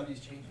fast W is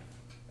changing?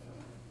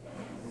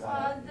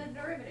 The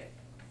derivative.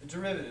 The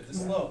derivative, the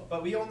slope.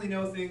 But we only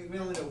know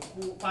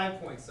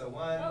 5 points. So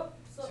 1, Oh,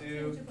 slope,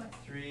 2, 2 points.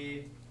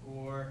 3,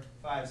 4,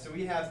 5. So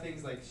we have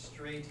things like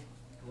straight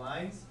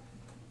lines.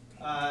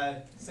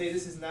 Say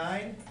this is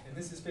 9 and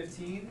this is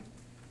 15.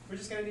 We're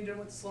just going to need to know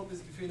what the slope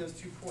is between those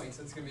 2 points.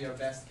 That's going to be our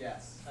best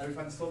guess. How do we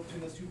find the slope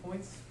between those 2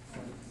 points?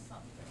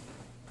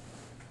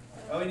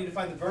 Oh, we need to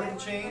find the vertical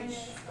change.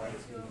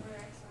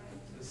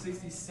 So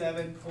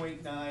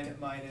 67.9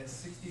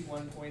 minus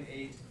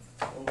 61.8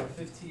 over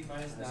 15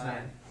 minus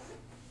 9.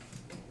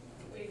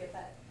 Way to get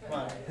that. Come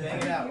on, bang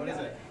it out. What is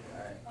it?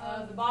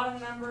 The bottom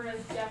number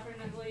is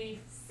definitely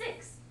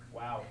 6.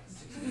 Wow.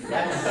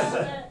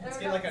 That's- Let's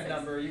get like a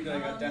number. You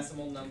got like a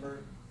decimal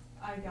number.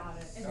 I got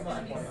it. It's Come gonna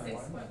on, be come on.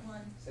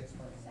 6.1.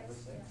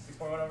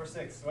 6.1 over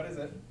 6. What is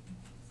it?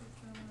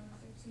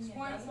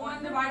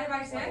 6.1 divided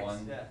by 6?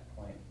 Yeah.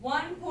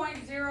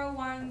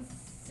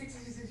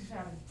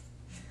 1.016667.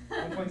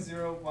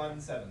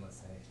 1.017, let's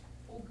say.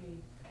 Okay.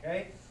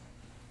 Okay?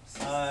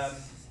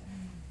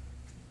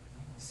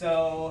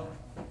 So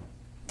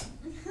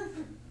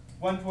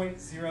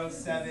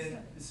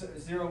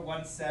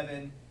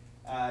 1.017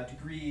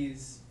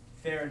 degrees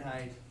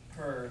Fahrenheit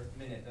per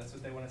minute. That's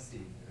what they want to see.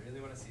 They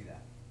really want to see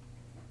that.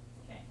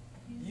 Okay.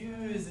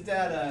 Use the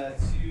data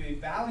to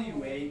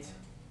evaluate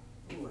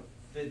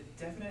the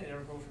definite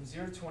interval from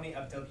 0 to 20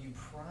 of W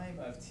prime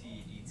of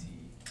T et.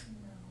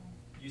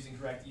 Using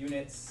correct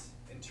units,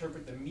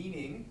 interpret the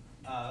meaning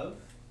of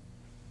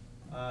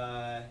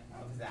that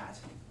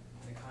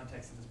in the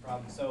context of this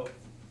problem. So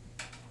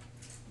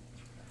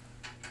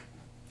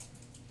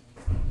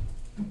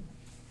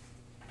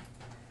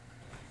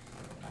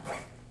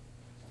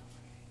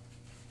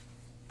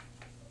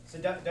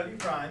W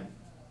prime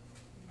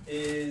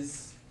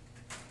is,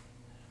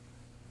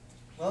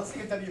 well, let's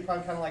think of W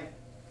prime kind of like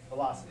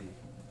velocity.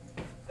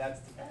 That's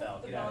the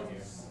bell. Get out of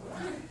here.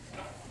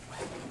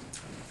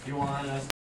 You want us